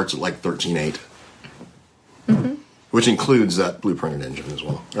car, it starts at like 13.8, which includes that blueprinted engine as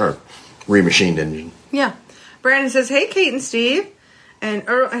well, or remachined engine. Yeah. Brandon says, "Hey, Kate and Steve," and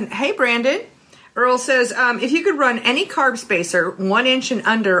hey, Brandon. Earl says, "If you could run any carb spacer 1 inch and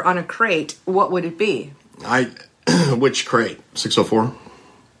under on a crate, what would it be?" Which crate? 604.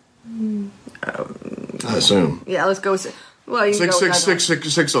 I assume. Yeah, let's go with... Well, you can go with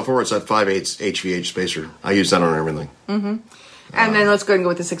 604, it's that 5/8 HVH spacer. I use that on everything. And then let's go ahead and go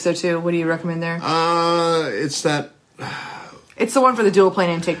with the 602. What do you recommend there? It's that... It's the one for the dual plane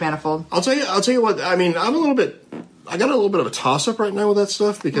intake manifold. I'll tell you what, I mean, I got a little bit of a toss-up right now with that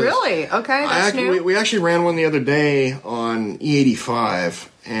stuff because... Really? Okay, that's new. We actually ran one the other day on E85,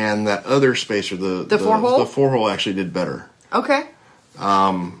 and that other spacer, the 4-hole? The 4-hole actually did better. Okay.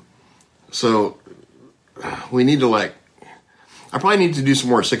 So we need to I probably need to do some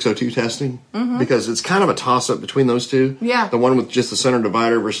more 602 testing because it's kind of a toss-up between those two. Yeah. The one with just the center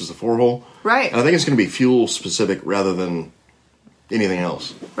divider versus the 4-hole. Right. And I think it's going to be fuel specific rather than anything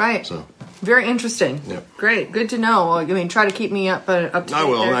else. Right. So very interesting. Yep. Great. Good to know. Well, I mean, try to keep me up to date. I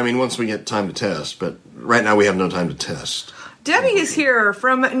will. There. I mean, once we get time to test, but right now we have no time to test. Debbie is here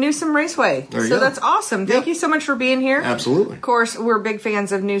from Newsom Raceway. There you so go. That's awesome. Thank you so much for being here. Absolutely. Of course, we're big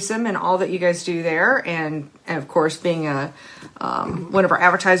fans of Newsom and all that you guys do there. And of course, being one of our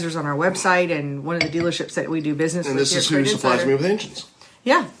advertisers on our website and one of the dealerships that we do business And with. this is who supplies me with engines.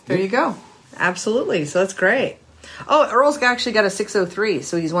 Yeah, there you go. Absolutely. So that's great. Oh, Earl's actually got a 603,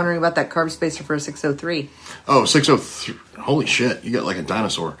 so he's wondering about that carb spacer for a 603. Oh, 603. Holy shit, you got like a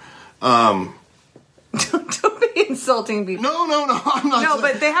dinosaur. Don't be insulting people. No, I'm not. No,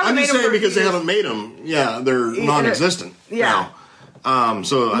 but they haven't I'm made just them saying for because they years. haven't made them. Yeah, they're non-existent. Yeah. Now.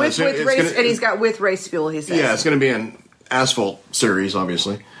 So With race, and he's got with race fuel, he says. Yeah, it's going to be an asphalt series,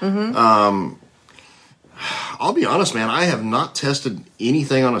 obviously. I'll be honest, man. I have not tested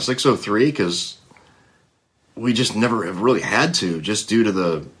anything on a 603 because we just never have really had to, just due to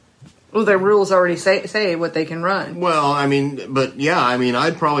the... Well, their rules already say what they can run. Well, I mean, but yeah, I mean,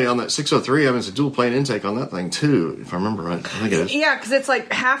 I'd probably on that 603, it's a dual plane intake on that thing too, if I remember right. I think it is. Yeah, because it's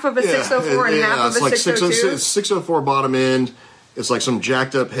like half of a 604 and half of a 602. It's 604 bottom end. It's like some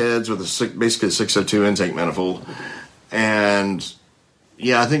jacked up heads with basically a 602 intake manifold. And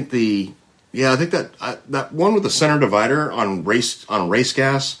yeah, I think that one with the center divider on race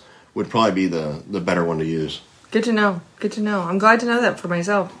gas would probably be the better one to use. Good to know. Good to know. I'm glad to know that for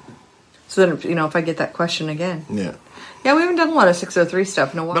myself. So that, if I get that question again. Yeah. Yeah, we haven't done a lot of 603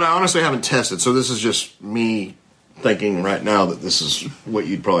 stuff in a while. But I honestly haven't tested, so this is just me thinking right now that this is what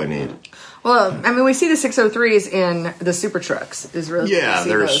you'd probably need. Well, I mean, we see the 603s in the super trucks. Is really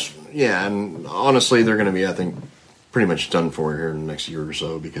and honestly, they're going to be, I think, pretty much done for here in the next year or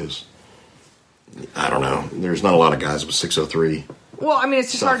so because I don't know. There's not a lot of guys with 603. Well, I mean,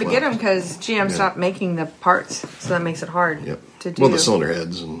 it's just hard to get them because GM stopped making the parts, so that makes it hard to do. Well, the cylinder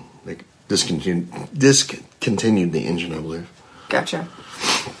heads, and they discontinued the engine, I believe. Gotcha.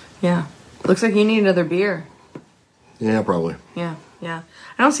 Yeah. Looks like you need another beer. Yeah, probably. Yeah. I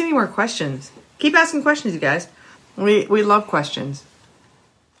don't see any more questions. Keep asking questions, you guys. We love questions.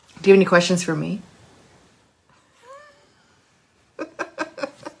 Do you have any questions for me?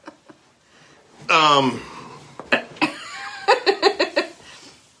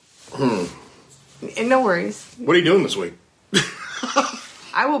 No worries. What are you doing this week?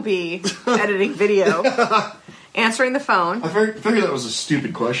 I will be editing video, answering the phone. I figured that was a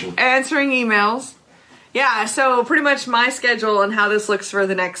stupid question. Answering emails. Yeah, so pretty much my schedule and how this looks for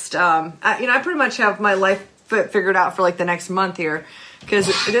the next, I pretty much have my life figured out for like the next month here. Because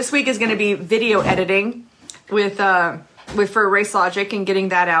this week is going to be video editing for Race Logic and getting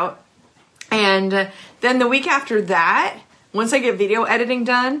that out. And then the week after that, once I get video editing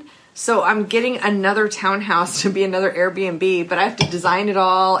done, so I'm getting another townhouse to be another Airbnb, but I have to design it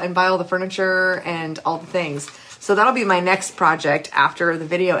all and buy all the furniture and all the things. So that'll be my next project after the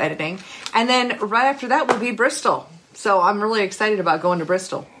video editing. And then right after that will be Bristol. So I'm really excited about going to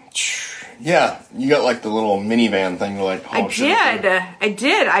Bristol. Yeah, you got like the little minivan thing to like haul shit. I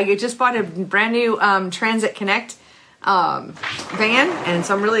did. I just bought a brand new Transit Connect van, and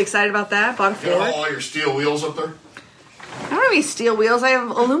so I'm really excited about that. Bought a Ford. You got all your steel wheels up there? I don't have any steel wheels. I have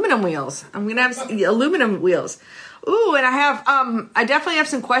aluminum wheels. I'm going to have aluminum wheels. Ooh, and I definitely have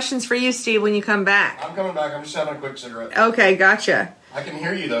some questions for you, Steve, when you come back. I'm coming back. I'm just having a quick cigarette. Okay, gotcha. I can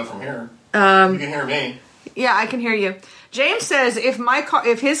hear you, though, from here. You can hear me. Yeah, I can hear you. James says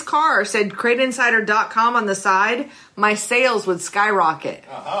if his car said CrateInsider.com on the side, my sales would skyrocket.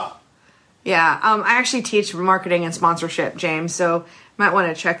 Uh-huh. Yeah, I actually teach marketing and sponsorship, James, so might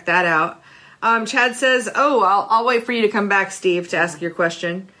want to check that out. Chad says, I'll wait for you to come back, Steve, to ask your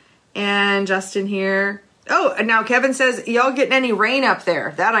question. And Justin here. Oh, and now Kevin says, y'all getting any rain up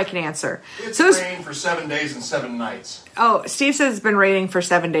there? That I can answer. It's rained for 7 days and 7 nights. Oh, Steve says it's been raining for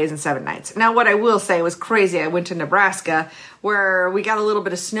 7 days and 7 nights. Now, what I will say was crazy. I went to Nebraska where we got a little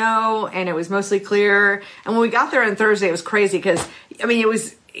bit of snow and it was mostly clear. And when we got there on Thursday, it was crazy because, I mean,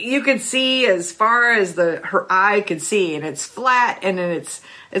 you could see as far as her eye could see, and it's flat and it's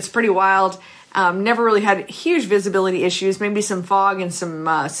pretty wild. Never really had huge visibility issues, maybe some fog and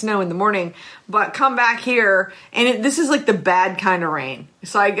some snow in the morning, but come back here and this is like the bad kind of rain.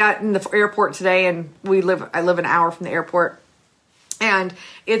 So I got in the airport today and I live an hour from the airport, and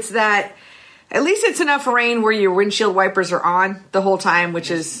it's that, at least it's enough rain where your windshield wipers are on the whole time,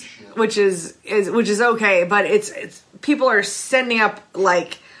 which is okay, but it's people are sending up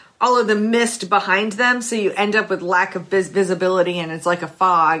like all of the mist behind them, so you end up with lack of visibility, and it's like a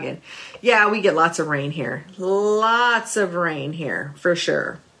fog. And yeah, we get lots of rain here. Lots of rain here, for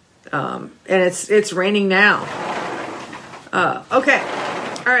sure. And it's raining now. Okay.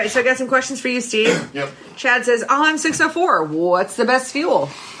 All right, so I got some questions for you, Steve. Yep. Chad says, I'm 604. What's the best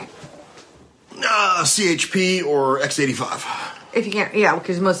fuel? CHP or X85. If you can't,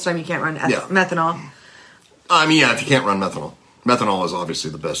 because most of the time you can't run methanol. If you can't run methanol. Methanol is obviously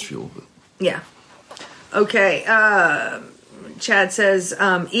the best fuel. But. Yeah. Okay. Chad says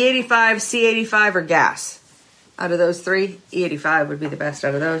E85, C85, or gas. Out of those three, E85 would be the best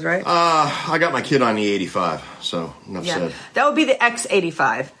out of those, right? I got my kid on E85, so enough said. That would be the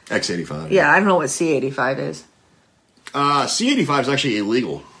X85. X85. Yeah, I don't know what C85 is. C85 is actually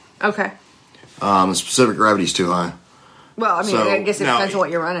illegal. Okay. The specific gravity is too high. Well, I mean, I guess it depends on what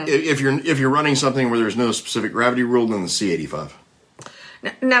you're running. If you're running something where there's no specific gravity rule, then the C85.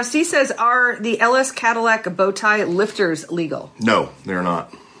 Now, C says, are the LS Cadillac bow tie lifters legal? No, they're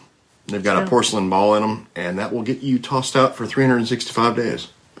not. They've got a porcelain ball in them, and that will get you tossed out for 365 days.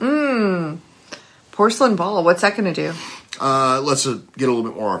 Porcelain ball. What's that going to do? Let's get a little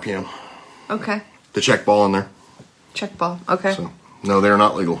bit more RPM. Okay. The check ball in there. Check ball. Okay. So, no, they're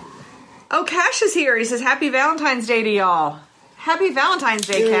not legal. Oh, Cash is here. He says, Happy Valentine's Day to y'all. Happy Valentine's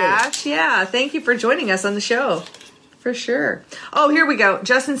Day, Cash. Yeah, thank you for joining us on the show. For sure. Oh, here we go.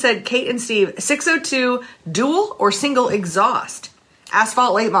 Justin said, Kate and Steve, 602 dual or single exhaust?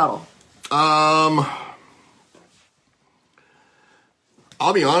 Asphalt late model. I'll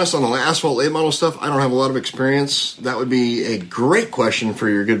be honest, on the asphalt late model stuff, I don't have a lot of experience. That would be a great question for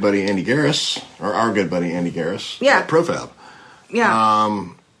your good buddy Andy Garris, or our good buddy Andy Garris. Yeah. At Profab. Yeah.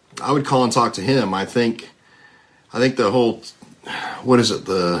 I would call and talk to him. I think I think the whole, what is it,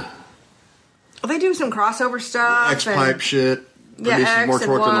 the They do some crossover stuff. X-pipe shit produces X more and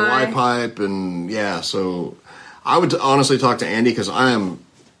torque than the Y. Y-pipe, and so I would honestly talk to Andy because I am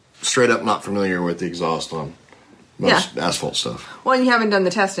straight up not familiar with the exhaust on most asphalt stuff. Well, and you haven't done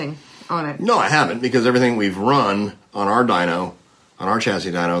the testing on it. No, I haven't, because everything we've run on our dyno, on our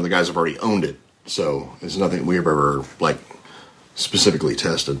chassis dyno, the guys have already owned it. So it's nothing we've ever, like, specifically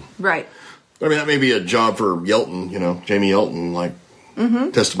tested. Right. I mean, that may be a job for Yelton, Jamie Yelton, like,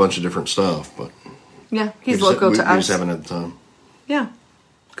 test a bunch of different stuff, but... Yeah, he's local to we us. just haven't had the time. Yeah.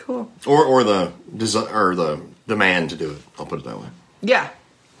 Cool. Or the the demand to do it, I'll put it that way. Yeah.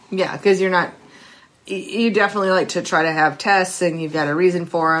 Yeah, because you're not... You definitely like to try to have tests, and you've got a reason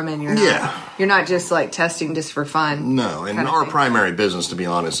for them, and you're not just like testing just for fun. No, and our primary business, to be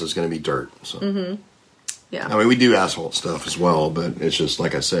honest, is going to be dirt. So, yeah. I mean, we do asphalt stuff as well, but it's just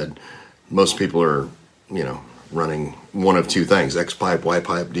like I said, most people are, running one of two things: X-pipe,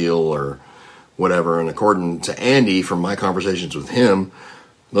 Y-pipe deal, or whatever. And according to Andy, from my conversations with him,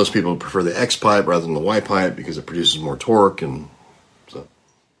 most people prefer the X-pipe rather than the Y-pipe because it produces more torque and.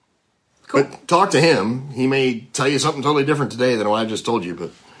 Cool. But talk to him. He may tell you something totally different today than what I just told you.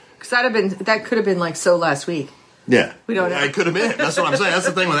 But because that could have been like so last week. Yeah, we don't know. It could have been. That's what I'm saying. That's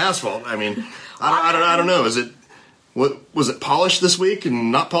the thing with asphalt. I mean, I don't know. Is it was it polished this week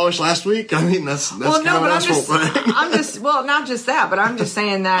and not polished last week? I mean, that's kind of an asphalt thing. I'm just not just that, but I'm just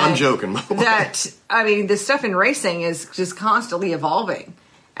saying that I'm joking. That I mean, the stuff in racing is just constantly evolving,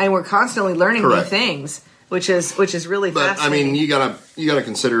 and we're constantly learning new things. Which is really but, fascinating. I mean, you gotta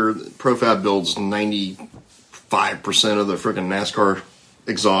consider ProFab builds 95% of the freaking NASCAR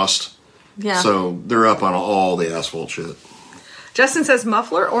exhaust. Yeah. So they're up on all the asphalt shit. Justin says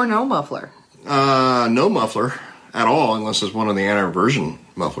muffler or no muffler? No muffler at all, unless it's one of the anti-reversion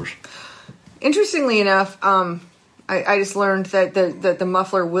mufflers. Interestingly enough, I just learned that the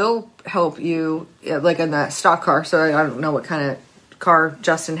muffler will help you, like in the stock car. So I don't know what kind of car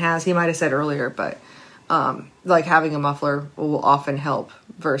Justin has. He might have said earlier, but. Like having a muffler will often help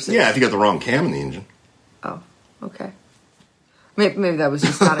versus... Yeah, if you got the wrong cam in the engine. Oh, okay. Maybe that was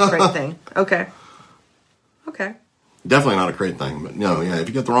just not a great thing. Okay. Definitely not a great thing, but no, yeah, if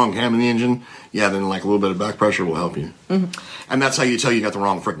you got the wrong cam in the engine, then like a little bit of back pressure will help you. Mm-hmm. And that's how you tell you got the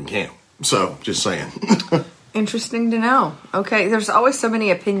wrong freaking cam. So, just saying. Interesting to know. Okay, there's always so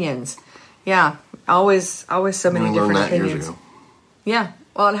many opinions. Yeah, always so many different opinions. Years ago. Yeah.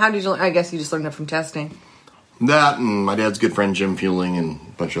 Well, and how did you? I guess you just learned it from testing. That and my dad's good friend Jim Fueling and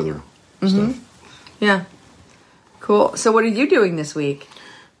a bunch of other stuff. Yeah. Cool. So what are you doing this week?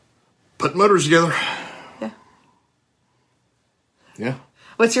 Putting motors together. Yeah. Yeah.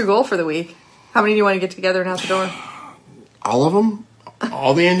 What's your goal for the week? How many do you want to get together and out the door? All of them.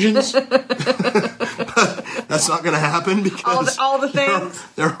 All the engines. That's not going to happen because... All the things?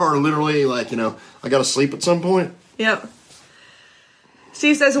 There are literally I got to sleep at some point. Yep.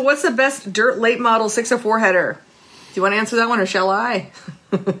 Steve says, what's the best dirt late model 604 header? Do you want to answer that one or shall I?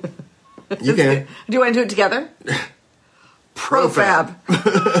 You can. Do you want to do it together? ProFab.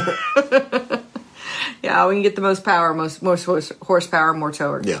 Yeah, we can get the most power, most horsepower, more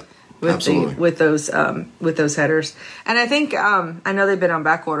torque. Yeah, absolutely. With those headers. And I think, I know they've been on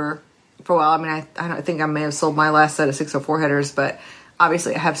back order for a while. I mean, I think I may have sold my last set of 604 headers, but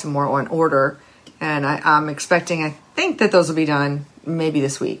obviously I have some more on order. And I'm expecting, I think that those will be done maybe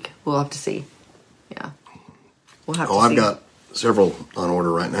this week. We'll have to see. Yeah. We'll have to see. I've got several on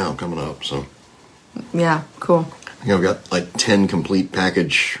order right now coming up, so. Yeah, cool. I think I've got like 10 complete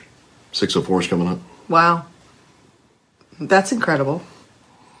package 604s coming up. Wow. That's incredible.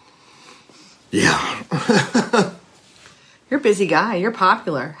 Yeah. You're a busy guy. You're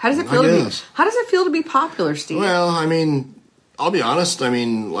popular. How does it feel to be popular, Steve? Well, I mean, I'll be honest. I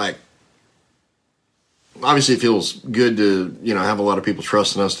mean, like, obviously it feels good to, have a lot of people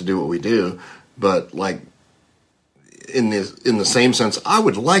trusting us to do what we do, but like in the same sense, I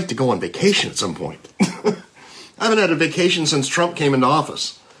would like to go on vacation at some point. I haven't had a vacation since Trump came into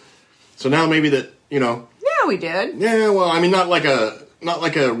office. So now maybe that, Yeah, we did. Yeah, well, I mean not like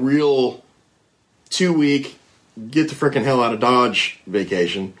a real 2-week get the frickin' hell out of Dodge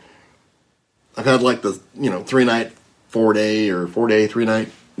vacation. I've had like the, 3-night, 4-day or 4-day, 3-night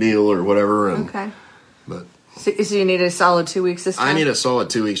deal or whatever, and okay. But so you need a solid 2 weeks this time? I need a solid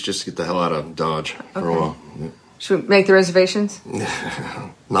 2 weeks just to get the hell out of Dodge for a while. Yeah. Should we make the reservations?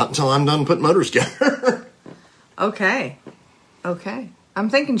 Not until I'm done putting motors together. Okay. I'm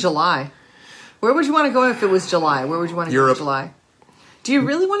thinking July. Where would you want to go if it was July? Where would you want to go in July? Do you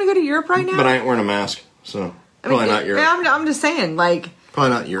really want to go to Europe right now? But I ain't wearing a mask, so probably not Europe. I'm just saying, like, Probably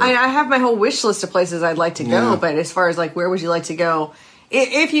not Europe. I have my whole wish list of places I'd like to go, Yeah. but as far as like where would you like to go,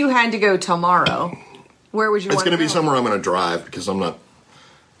 if you had to go tomorrow, where would you? It's want to going to go? be somewhere I'm going to drive because I'm not.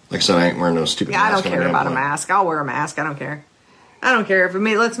 Like I said, I ain't wearing no stupid. Yeah, I mask don't on care damn about a plane. mask. I'll wear a mask. I don't care. I don't care if it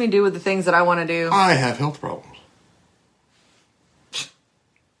lets me do with the things that I want to do. I have health problems.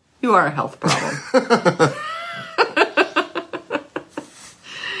 You are a health problem.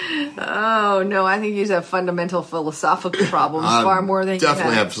 Oh no, I think you have fundamental philosophical problems far more than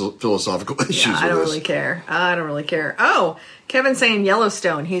Definitely you have philosophical issues. Yeah, I don't with really this. care. I don't really care. Oh, Kevin's saying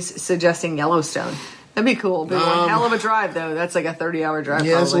Yellowstone. He's suggesting Yellowstone. That'd be cool. Be one hell of a drive though. That's like a 30-hour drive.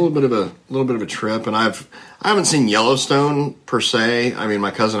 Yeah, it's a probably. little bit of a trip, and I haven't seen Yellowstone per se. I mean,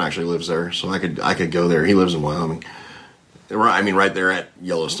 my cousin actually lives there, so I could go there. He lives in Wyoming. I mean, right there at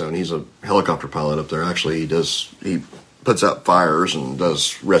Yellowstone. He's a helicopter pilot up there. Actually, he puts out fires and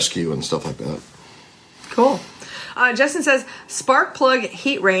does rescue and stuff like that. Cool. Justin says spark plug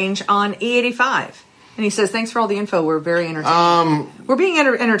heat range on E85, and he says thanks for all the info. We're very entertaining. We're being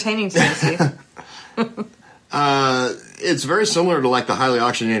entertaining today, Steve. It's very similar to like the highly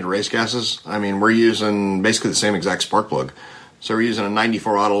oxygenated race gases. I mean, we're using basically the same exact spark plug. So we're using a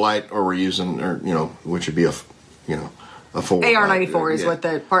 94 Autolite, or we're using, which would be a full AR94 is what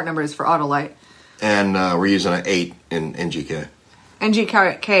the part number is for Autolite. And we're using an 8 in NGK.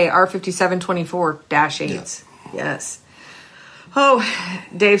 NGK R5724-8s. Yeah. Yes. Oh,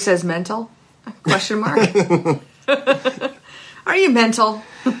 Dave says mental? Question mark. Are you mental?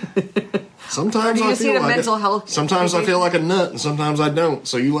 Sometimes Or do you I just feel need a like mental health Sometimes I vacation? feel like a nut, and sometimes I don't.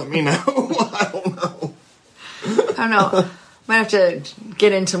 So you let me know. I don't know. I don't know. Might have to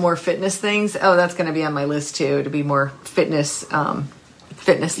get into more fitness things. Oh, that's going to be on my list too, to be more fitness.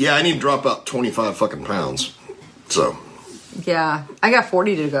 Yeah, I need to drop about 25 fucking pounds. So Yeah, I got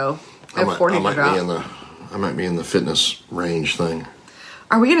 40 to go. I have 40 to drop. I might be in the fitness range thing.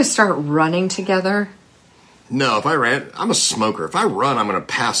 Are we going to start running together? No, if I ran, I'm a smoker. If I run, I'm going to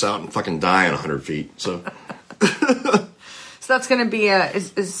pass out and fucking die at 100 feet. So So that's going to be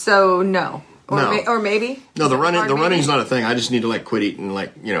so no. Or, No. or maybe? no, the Hard maybe? running's not a thing. I just need to like quit eating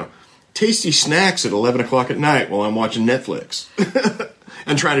tasty snacks at 11 o'clock at night while I'm watching Netflix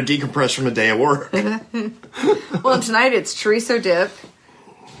and trying to decompress from a day of work. Well, tonight it's chorizo dip.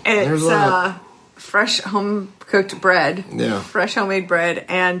 There's It's that. fresh home cooked bread. Yeah. Fresh homemade bread.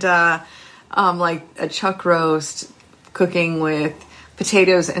 And like a chuck roast cooking with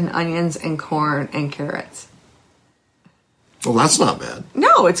potatoes and onions and corn and carrots. Well, that's not bad.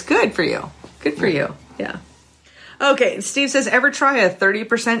 No, it's good for you. Good for you. Yeah. Okay, Steve says, ever try a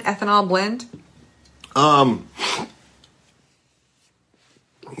 30% ethanol blend?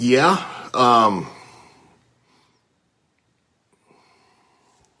 Yeah.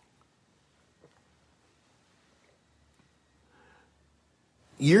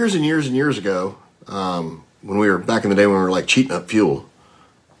 Years and years and years ago, when we were back in the day when we were like cheating up fuel,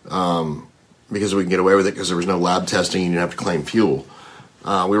 because we can get away with it because there was no lab testing, you didn't have to claim fuel.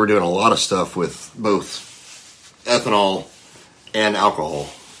 We were doing a lot of stuff with both ethanol and alcohol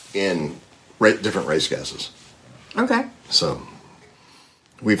in different race gases. Okay. So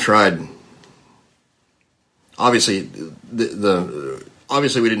we've tried. Obviously,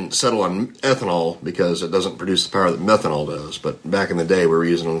 obviously we didn't settle on ethanol because it doesn't produce the power that methanol does. But back in the day, we were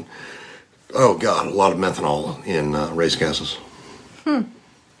using, a lot of methanol in race gases.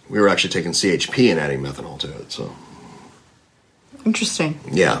 We were actually taking CHP and adding methanol to it. So Interesting.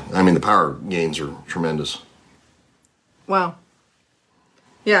 yeah, I mean the power gains are tremendous. Wow.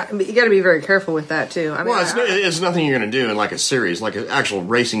 Yeah, but you got to be very careful with that too. I mean, Well, it's nothing you're going to do in like a series, like an actual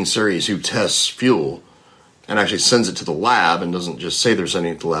racing series who tests fuel and actually sends it to the lab and doesn't just say they're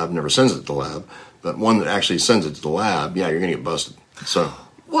sending it to the lab, never sends it to the lab, but one that actually sends it to the lab, yeah, you're going to get busted. So,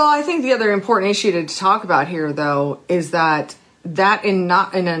 well, I think the other important issue to talk about here, though, is that not in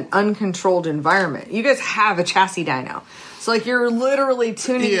an uncontrolled environment. You guys have a chassis dyno, so like you're literally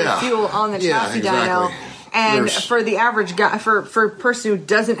tuning your Yeah. fuel on the Yeah, chassis dyno. exactly. And for the average guy, for a person who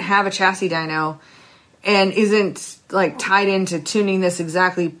doesn't have a chassis dyno and isn't like tied into tuning this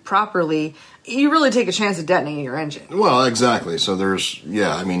exactly properly, you really take a chance of detonating your engine. well, exactly. So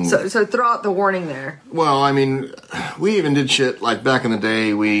So throw out the warning there. well, I mean, we even did shit like back in the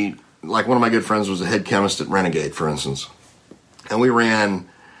day. Like one of my good friends was a head chemist at Renegade, for instance, and I ran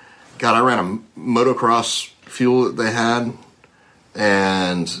a motocross fuel that they had.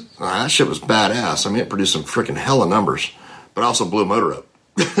 And that shit was badass. I mean, it produced some freaking hella numbers, but I also blew a motor up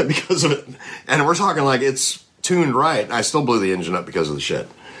because of it. And we're talking like it's tuned right. I still blew the engine up because of the shit.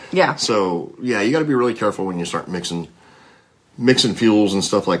 Yeah. So yeah, you got to be really careful when you start mixing fuels and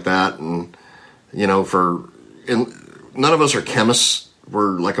stuff like that. And none of us are chemists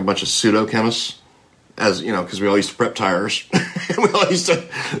we're like a bunch of pseudo chemists, as you know, because we all used to prep tires and we all used to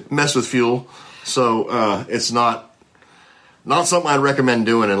mess with fuel. So it's not something I'd recommend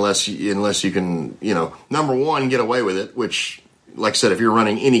doing unless you can, number one, get away with it. Which, like I said, if you're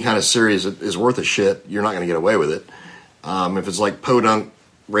running any kind of series that is worth a shit, you're not going to get away with it. If it's like Podunk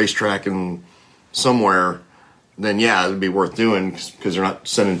racetrack and somewhere, then yeah, it would be worth doing because they're not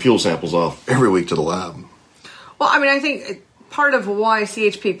sending fuel samples off every week to the lab. Well, I mean, I think part of why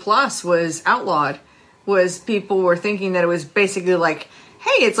CHP Plus was outlawed was people were thinking that it was basically like,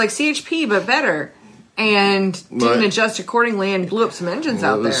 hey, it's like CHP but better, and didn't adjust accordingly and blew up some engines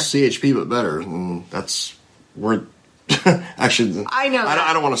out there. CHP but better, and we're actually. I know.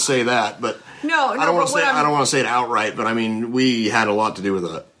 I don't want to say that, but no, I don't want to say. I don't want to say it outright, but I mean, we had a lot to do with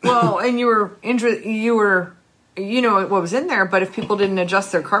that. Well, and you were what was in there, but if people didn't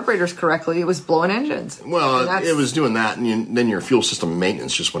adjust their carburetors correctly, it was blowing engines. Well, it was doing that, and then your fuel system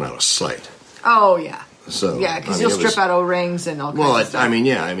maintenance just went out of sight. Oh yeah. So yeah, because you'll strip out O-rings and all kinds of stuff.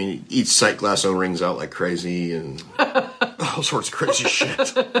 Each sight glass O-rings out like crazy and all sorts of crazy shit.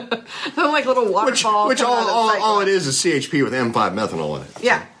 They're like little waterfalls. Which all it is CHP with M5 methanol in it.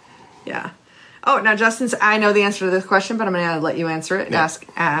 Yeah, yeah. Oh, now Justin's. I know the answer to this question, but I'm going to let you answer it. Yeah.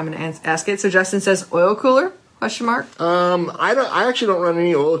 I'm going to ask it. So Justin says, oil cooler? Question mark. I actually don't run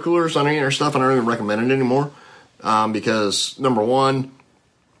any oil coolers on any of our stuff. I don't even recommend it anymore because number one,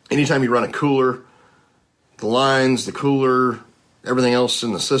 anytime you run a cooler, the lines, the cooler, everything else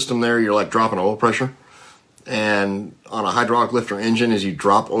in the system there, you're like dropping oil pressure. And on a hydraulic lifter engine, as you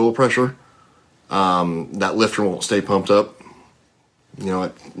drop oil pressure, that lifter won't stay pumped up,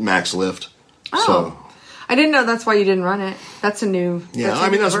 at max lift. Oh, so, I didn't know that's why you didn't run it. That's a new. Yeah,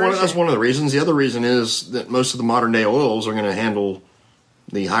 that's one of the reasons. The other reason is that most of the modern day oils are going to handle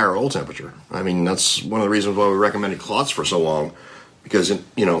the higher oil temperature. I mean, that's one of the reasons why we recommended Klotz for so long. Because,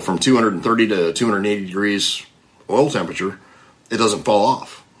 from 230 to 280 degrees oil temperature, it doesn't fall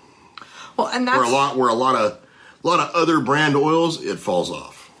off. Well, and that's where a lot of other brand oils, it falls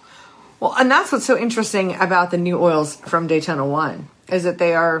off. Well, and that's what's so interesting about the new oils from Daytona 1 is that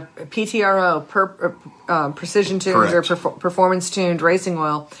they are PTRO, precision tuned or performance tuned racing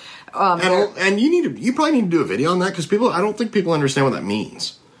oil. And you probably need to do a video on that because I don't think people understand what that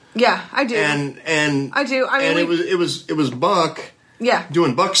means. Yeah, I do. And I do. I mean, it was Buck. Yeah.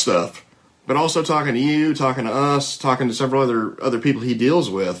 Doing Buck stuff, but also talking to you, talking to us, talking to several other people he deals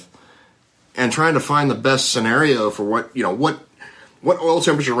with, and trying to find the best scenario for what oil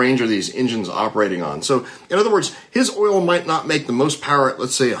temperature range are these engines operating on. So, in other words, his oil might not make the most power at,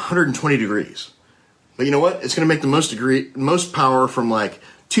 let's say, 120 degrees. But you know what? It's going to make the most power from like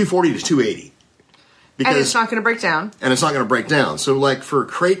 240 to 280. And it's not going to break down. And it's not going to break down. So, like, for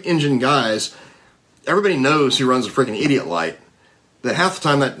crate engine guys, everybody knows who runs a freaking idiot light. That half the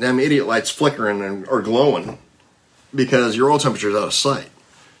time that damn idiot light's flickering or glowing because your oil temperature is out of sight.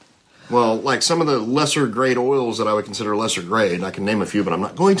 Well, like some of the lesser grade oils that I would consider lesser grade, and I can name a few, but I'm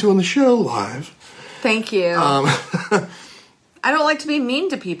not going to on the show live. Thank you. I don't like to be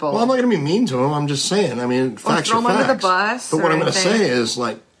mean to people. Well, I'm not going to be mean to them. I'm just saying. I mean, facts are facts. Under the bus. But what I'm going to say is,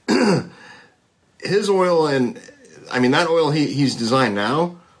 like, his oil that oil he's designed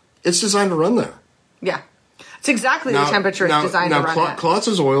now, it's designed to run there. Yeah. It's exactly the temperature it's designed to run at.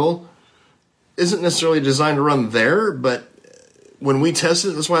 Klotz's oil isn't necessarily designed to run there, but when we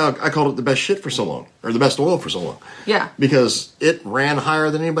tested it, that's why I called it the best shit for so long, or the best oil for so long. Yeah. Because it ran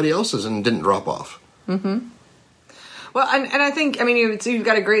higher than anybody else's and didn't drop off. Mm-hmm. Well, and I think, you've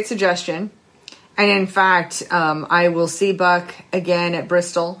got a great suggestion. And in fact, I will see Buck again at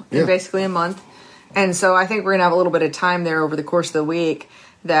Bristol in basically a month. And so I think we're going to have a little bit of time there over the course of the week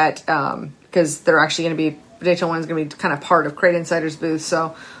that, because they're actually going to be, Daytona 1 is going to be kind of part of Crate Insider's booth,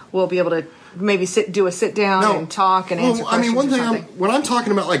 so we'll be able to maybe do a sit down and talk and answer questions. One thing when I'm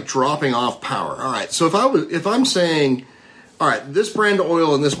talking about like dropping off power, all right. So if I'm saying, all right, this brand of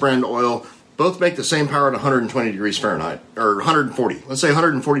oil and this brand of oil both make the same power at 120 degrees Fahrenheit or 140. Let's say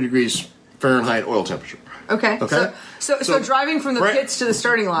 140 degrees Fahrenheit oil temperature. Okay. So driving from the pits to the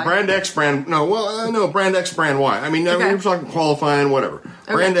starting line. Brand X, brand brand X, brand Y. I mean, we're talking qualifying, whatever.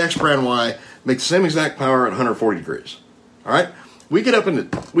 Okay. Brand X, brand Y. Make the same exact power at 140 degrees. All right? We get up to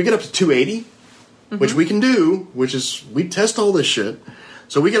 280, which we can do, which is, we test all this shit.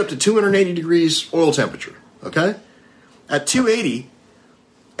 So we get up to 280 degrees oil temperature, okay? At 280,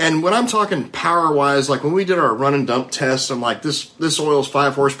 and when I'm talking power-wise, like when we did our run and dump tests, I'm like, this oil's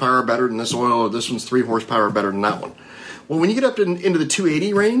 5 horsepower better than this oil, or this one's 3 horsepower better than that one. Well, when you get up into the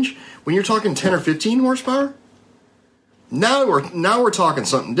 280 range, when you're talking 10 or 15 horsepower, now we're talking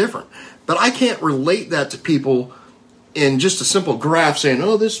something different. But I can't relate that to people in just a simple graph saying,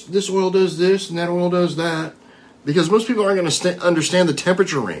 oh, this oil does this and that oil does that, because most people aren't going to understand the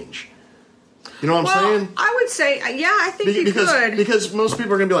temperature range. You know what I'm saying? I would say, yeah, I think you could. Because most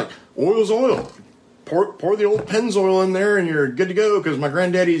people are going to be like, oil's oil. Pour the old Pennzoil in there and you're good to go because my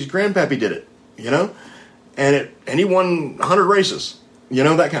granddaddy's grandpappy did it, you know? And he won 100 races, you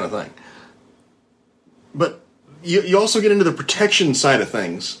know, that kind of thing. But you also get into the protection side of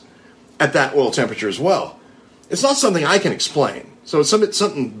things at that oil temperature as well. It's not something I can explain. So it's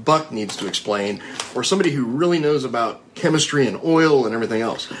something Buck needs to explain, or somebody who really knows about chemistry and oil and everything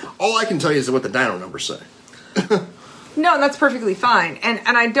else. All I can tell you is what the dyno numbers say. No, that's perfectly fine. And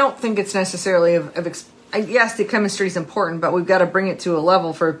I don't think it's necessarily yes, the chemistry is important, but we've got to bring it to a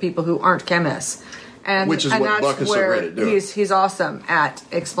level for people who aren't chemists. Which is what Buck is so great at doing. He's awesome at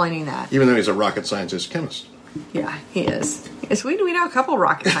explaining that. Even though he's a rocket scientist chemist. Yeah, he is. Yes, we know a couple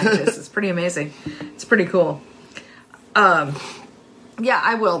rocket scientists. It's pretty amazing. It's pretty cool. Yeah,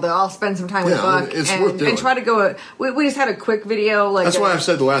 I will, though. I'll spend some time with Buck and try to go. We just had a quick video. That's why I've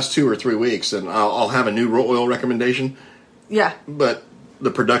said the last 2 or 3 weeks, and I'll have a new oil recommendation. Yeah. But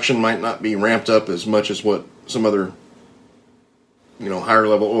the production might not be ramped up as much as what some other, higher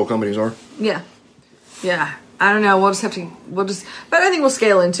level oil companies are. Yeah. Yeah. I don't know. We'll just, but I think we'll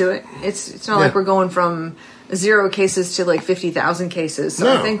scale into it. It's not like we're going from 0 cases to like 50,000 cases.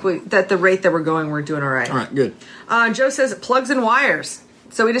 So I think that the rate that we're going, we're doing all right. All right, good. Joe says plugs and wires.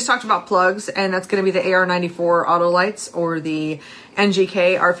 So we just talked about plugs, and that's going to be the AR94 auto lights or the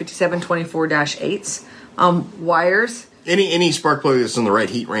NGK R5724-8s. Wires. Any spark plug that's in the right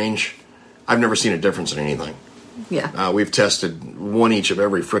heat range, I've never seen a difference in anything. Yeah. We've tested one each of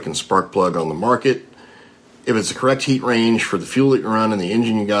every frickin' spark plug on the market. If it's the correct heat range for the fuel that you run and the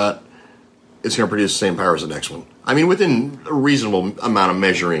engine you got, it's going to produce the same power as the next one. I mean, within a reasonable amount of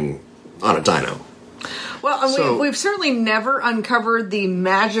measuring on a dyno. Well, we've certainly never uncovered the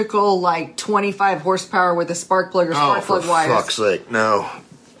magical, 25 horsepower with a spark plug or spark plug wires. Oh, for fuck's sake, no.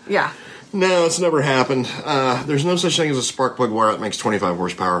 Yeah. No, it's never happened. There's no such thing as a spark plug wire that makes 25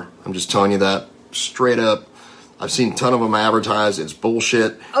 horsepower. I'm just telling you that straight up. I've seen a ton of them advertised. It's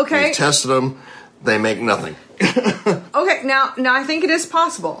bullshit. Okay. We've tested them. They make nothing. Okay, now I think it is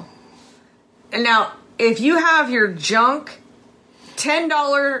possible. And now, if you have your junk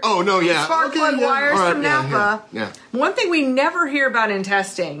 $10 spark plug wires from Napa, one thing we never hear about in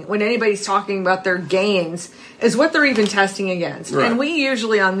testing when anybody's talking about their gains is what they're even testing against. Right. And we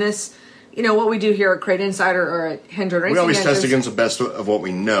usually on this, what we do here at Crate Insider or at Hendren Racing, we always test against the best of what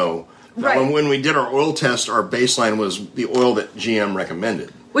we know. Right. When we did our oil test, our baseline was the oil that GM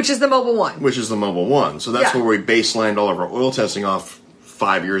recommended. Which is the Mobil 1. So that's where we baselined all of our oil testing off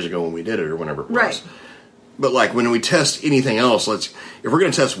 5 years ago when we did it or whenever it was. Right. But when we test anything else, if we're going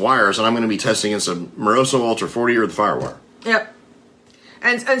to test wires, and I'm going to be testing against a Moroso Ultra 40 or the Firewire. Yep.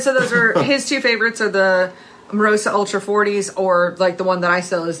 And so those are his two favorites are the Moroso Ultra 40s or the one that I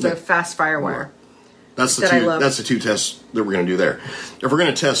sell is the Fast Firewire. That's the two tests that we're going to do there. If we're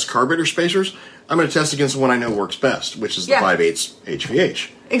going to test carburetor spacers, I'm going to test against the one I know works best, which is the 5/8 HVH.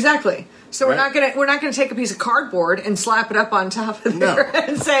 Exactly. So right? we're not gonna take a piece of cardboard and slap it up on top of there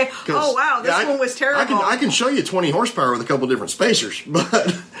and say, "Oh wow, this one was terrible." I can show you 20 horsepower with a couple different spacers, but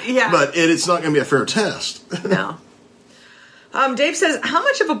it's not going to be a fair test. No. Dave says, "How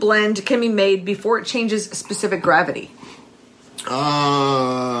much of a blend can be made before it changes specific gravity?" And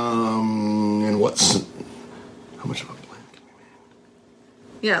how much of a blend can be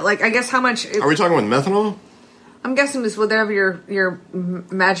made? Yeah, I guess how much? Are we talking with methanol? I'm guessing this whatever your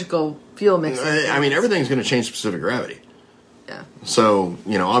magical fuel mix. I mean, everything's going to change specific gravity. Yeah. So,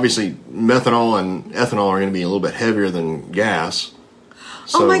 obviously methanol and ethanol are going to be a little bit heavier than gas.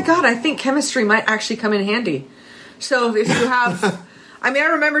 So, oh my God, I think chemistry might actually come in handy. So if you have, I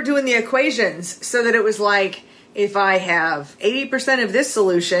remember doing the equations so that it was if I have 80% of this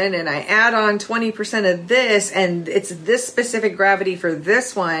solution and I add on 20% of this, and it's this specific gravity for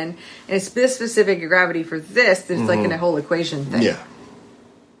this one, and it's this specific gravity for this, it's in a whole equation thing. Yeah.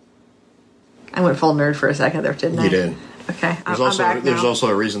 I went full nerd for a second there, didn't I? You did. Okay, there's I'm back There's now. also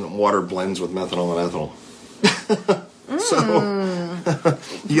a reason that water blends with methanol and ethanol. So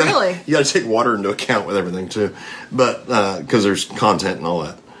you got to take water into account with everything too, but because there's content and all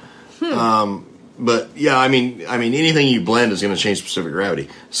that. But yeah, I mean, anything you blend is going to change specific gravity.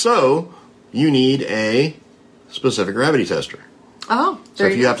 So you need a specific gravity tester. Oh, so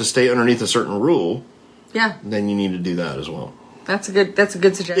if you have to stay underneath a certain rule, yeah, then you need to do that as well. That's a good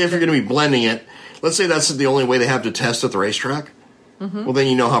suggestion. If you're going to be blending it, let's say that's the only way they have to test at the racetrack. Mm-hmm. Well, then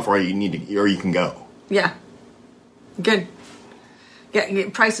you know how far you need to or you can go. Yeah. Good. Yeah,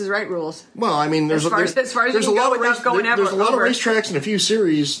 Price is Right rules. Well, I mean, there's As far as there's you a can lot go of without going there's a lot of over. racetracks and a few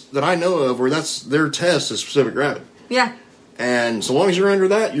series that I know of where that's their test is specific gravity. Yeah. And so long as you're under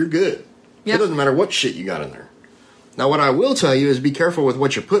that, you're good. Yep. It doesn't matter what shit you got in there. Now, what I will tell you is be careful with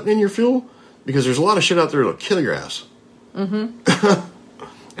what you're putting in your fuel because there's a lot of shit out there that'll kill your ass. Mm-hmm.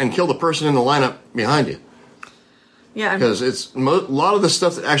 And kill the person in the lineup behind you. Yeah. Because a lot of the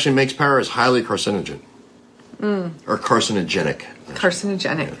stuff that actually makes power is highly carcinogen. Or carcinogenic.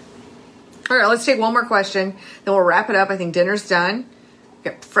 Carcinogenic. Yeah. All right, let's take one more question. Then we'll wrap it up. I think dinner's done.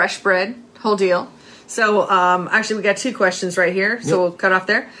 Got fresh bread, whole deal. So, actually, we got 2 questions right here. So Yep. we'll cut off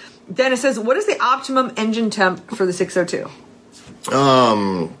there. Dennis says, what is the optimum engine temp for the 602?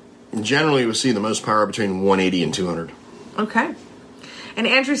 Generally, we see the most power between 180 and 200. Okay. And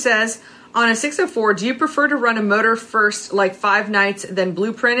Andrew says, on a 604, do you prefer to run a motor first, like 5 nights, then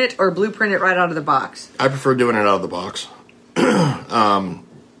blueprint it, or blueprint it right out of the box? I prefer doing it out of the box.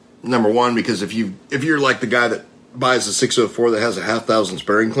 Number one, because if you're like the guy that buys a 604 that has a 5,000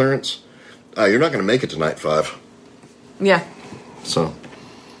 sparing clearance, you're not going to make it to night 5. Yeah. So,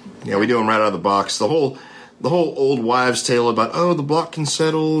 yeah, we do them right out of the box. The whole old wives' tale about the block can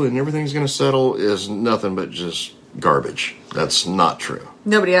settle and everything's going to settle is nothing but just garbage. That's not true.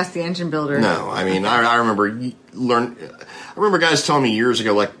 Nobody asked the engine builder. No, I mean I remember guys telling me years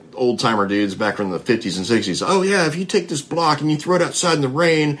ago, like old timer dudes back from the 50s and 60s. Oh yeah, if you take this block and you throw it outside in the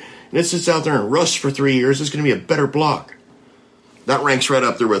rain and it sits out there and rusts for 3 years, it's going to be a better block. That ranks right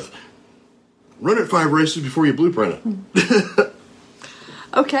up there with run it 5 races before you blueprint it.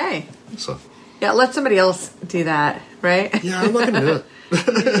 Okay. So Yeah, let somebody else do that, right? yeah, I'm not going to do it. You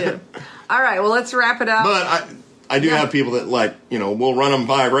do. All right, well, let's wrap it up. But I do have people that we'll run them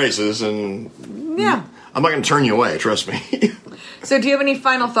 5 races and Yeah. I'm not going to turn you away. Trust me. So, do you have any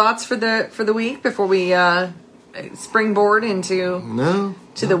final thoughts for the week before we springboard into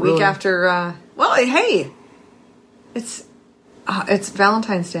the week really. after? Well, hey, it's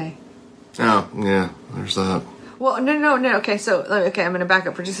Valentine's Day. Oh yeah, there's that. Well, no. Okay, so I'm going to back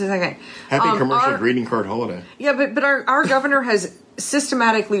up for just a second. Happy commercial greeting card holiday. Yeah, but our governor has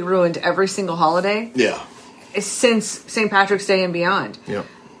systematically ruined every single holiday. Yeah. Since St. Patrick's Day and beyond. Yep.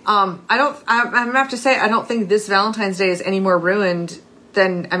 I'm gonna have to say I don't think this Valentine's Day is any more ruined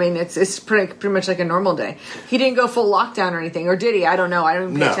than, I mean, it's pretty much like a normal day. He didn't go full lockdown or anything, or did he? I don't know. I don't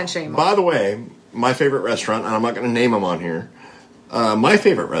even pay attention anymore. By the way, my favorite restaurant, and I'm not going to name them on here. My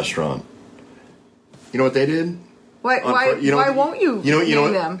favorite restaurant. You know what they did? Why won't you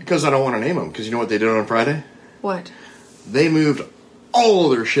name them? Because I don't want to name them. Because you know what they did on Friday? What? They moved all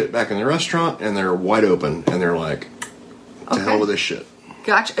of their shit back in the restaurant, and they're wide open, and they're like, to hell with this shit.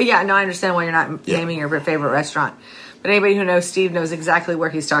 Gotcha. Yeah, no, I understand why you're not naming your favorite restaurant. But anybody who knows Steve knows exactly where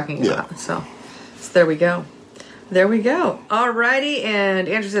he's talking about. So there we go. There we go. Alrighty, and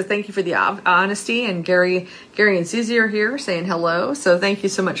Andrew says thank you for the honesty, and Gary and Susie are here saying hello. So thank you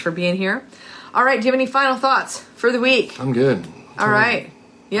so much for being here. All right, do you have any final thoughts for the week? I'm good. All right.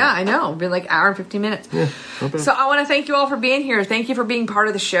 Yeah, I know. It's been like an hour and 15 minutes. Yeah, not bad. So I want to thank you all for being here. Thank you for being part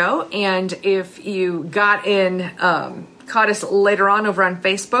of the show. And if you caught us later on over on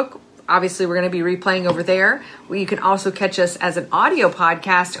Facebook, obviously we're going to be replaying over there. You can also catch us as an audio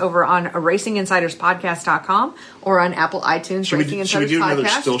podcast over on racinginsiderspodcast.com or on Apple iTunes. Should we do another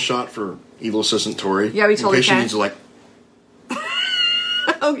Podcast. still shot for Evil Assistant Tori? Yeah, we totally in case can. she needs to, like...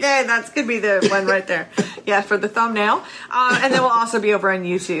 Okay, that could be the one right there. Yeah, for the thumbnail. And then we'll also be over on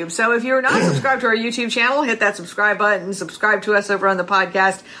YouTube. So if you're not subscribed to our YouTube channel, hit that subscribe button. Subscribe to us over on the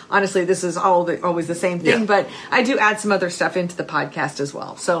podcast. Honestly, this is always the same thing, but I do add some other stuff into the podcast as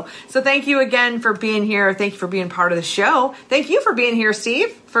well. So thank you again for being here. Thank you for being part of the show. Thank you for being here,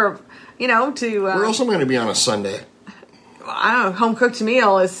 Steve, for, We're also going to be on a Sunday. I don't know, home cooked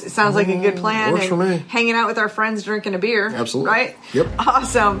meal sounds like a good plan. Works for me. Hanging out with our friends, drinking a beer. Absolutely. Right? Yep.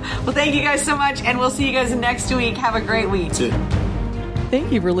 Awesome. Well, thank you guys so much, and we'll see you guys next week. Have a great week. That's it.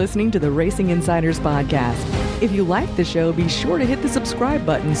 Thank you for listening to the Racing Insiders Podcast. If you like the show, be sure to hit the subscribe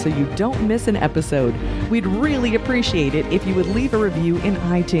button so you don't miss an episode. We'd really appreciate it if you would leave a review in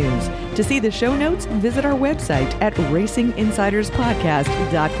iTunes. To see the show notes, visit our website at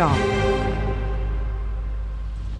racinginsiderspodcast.com.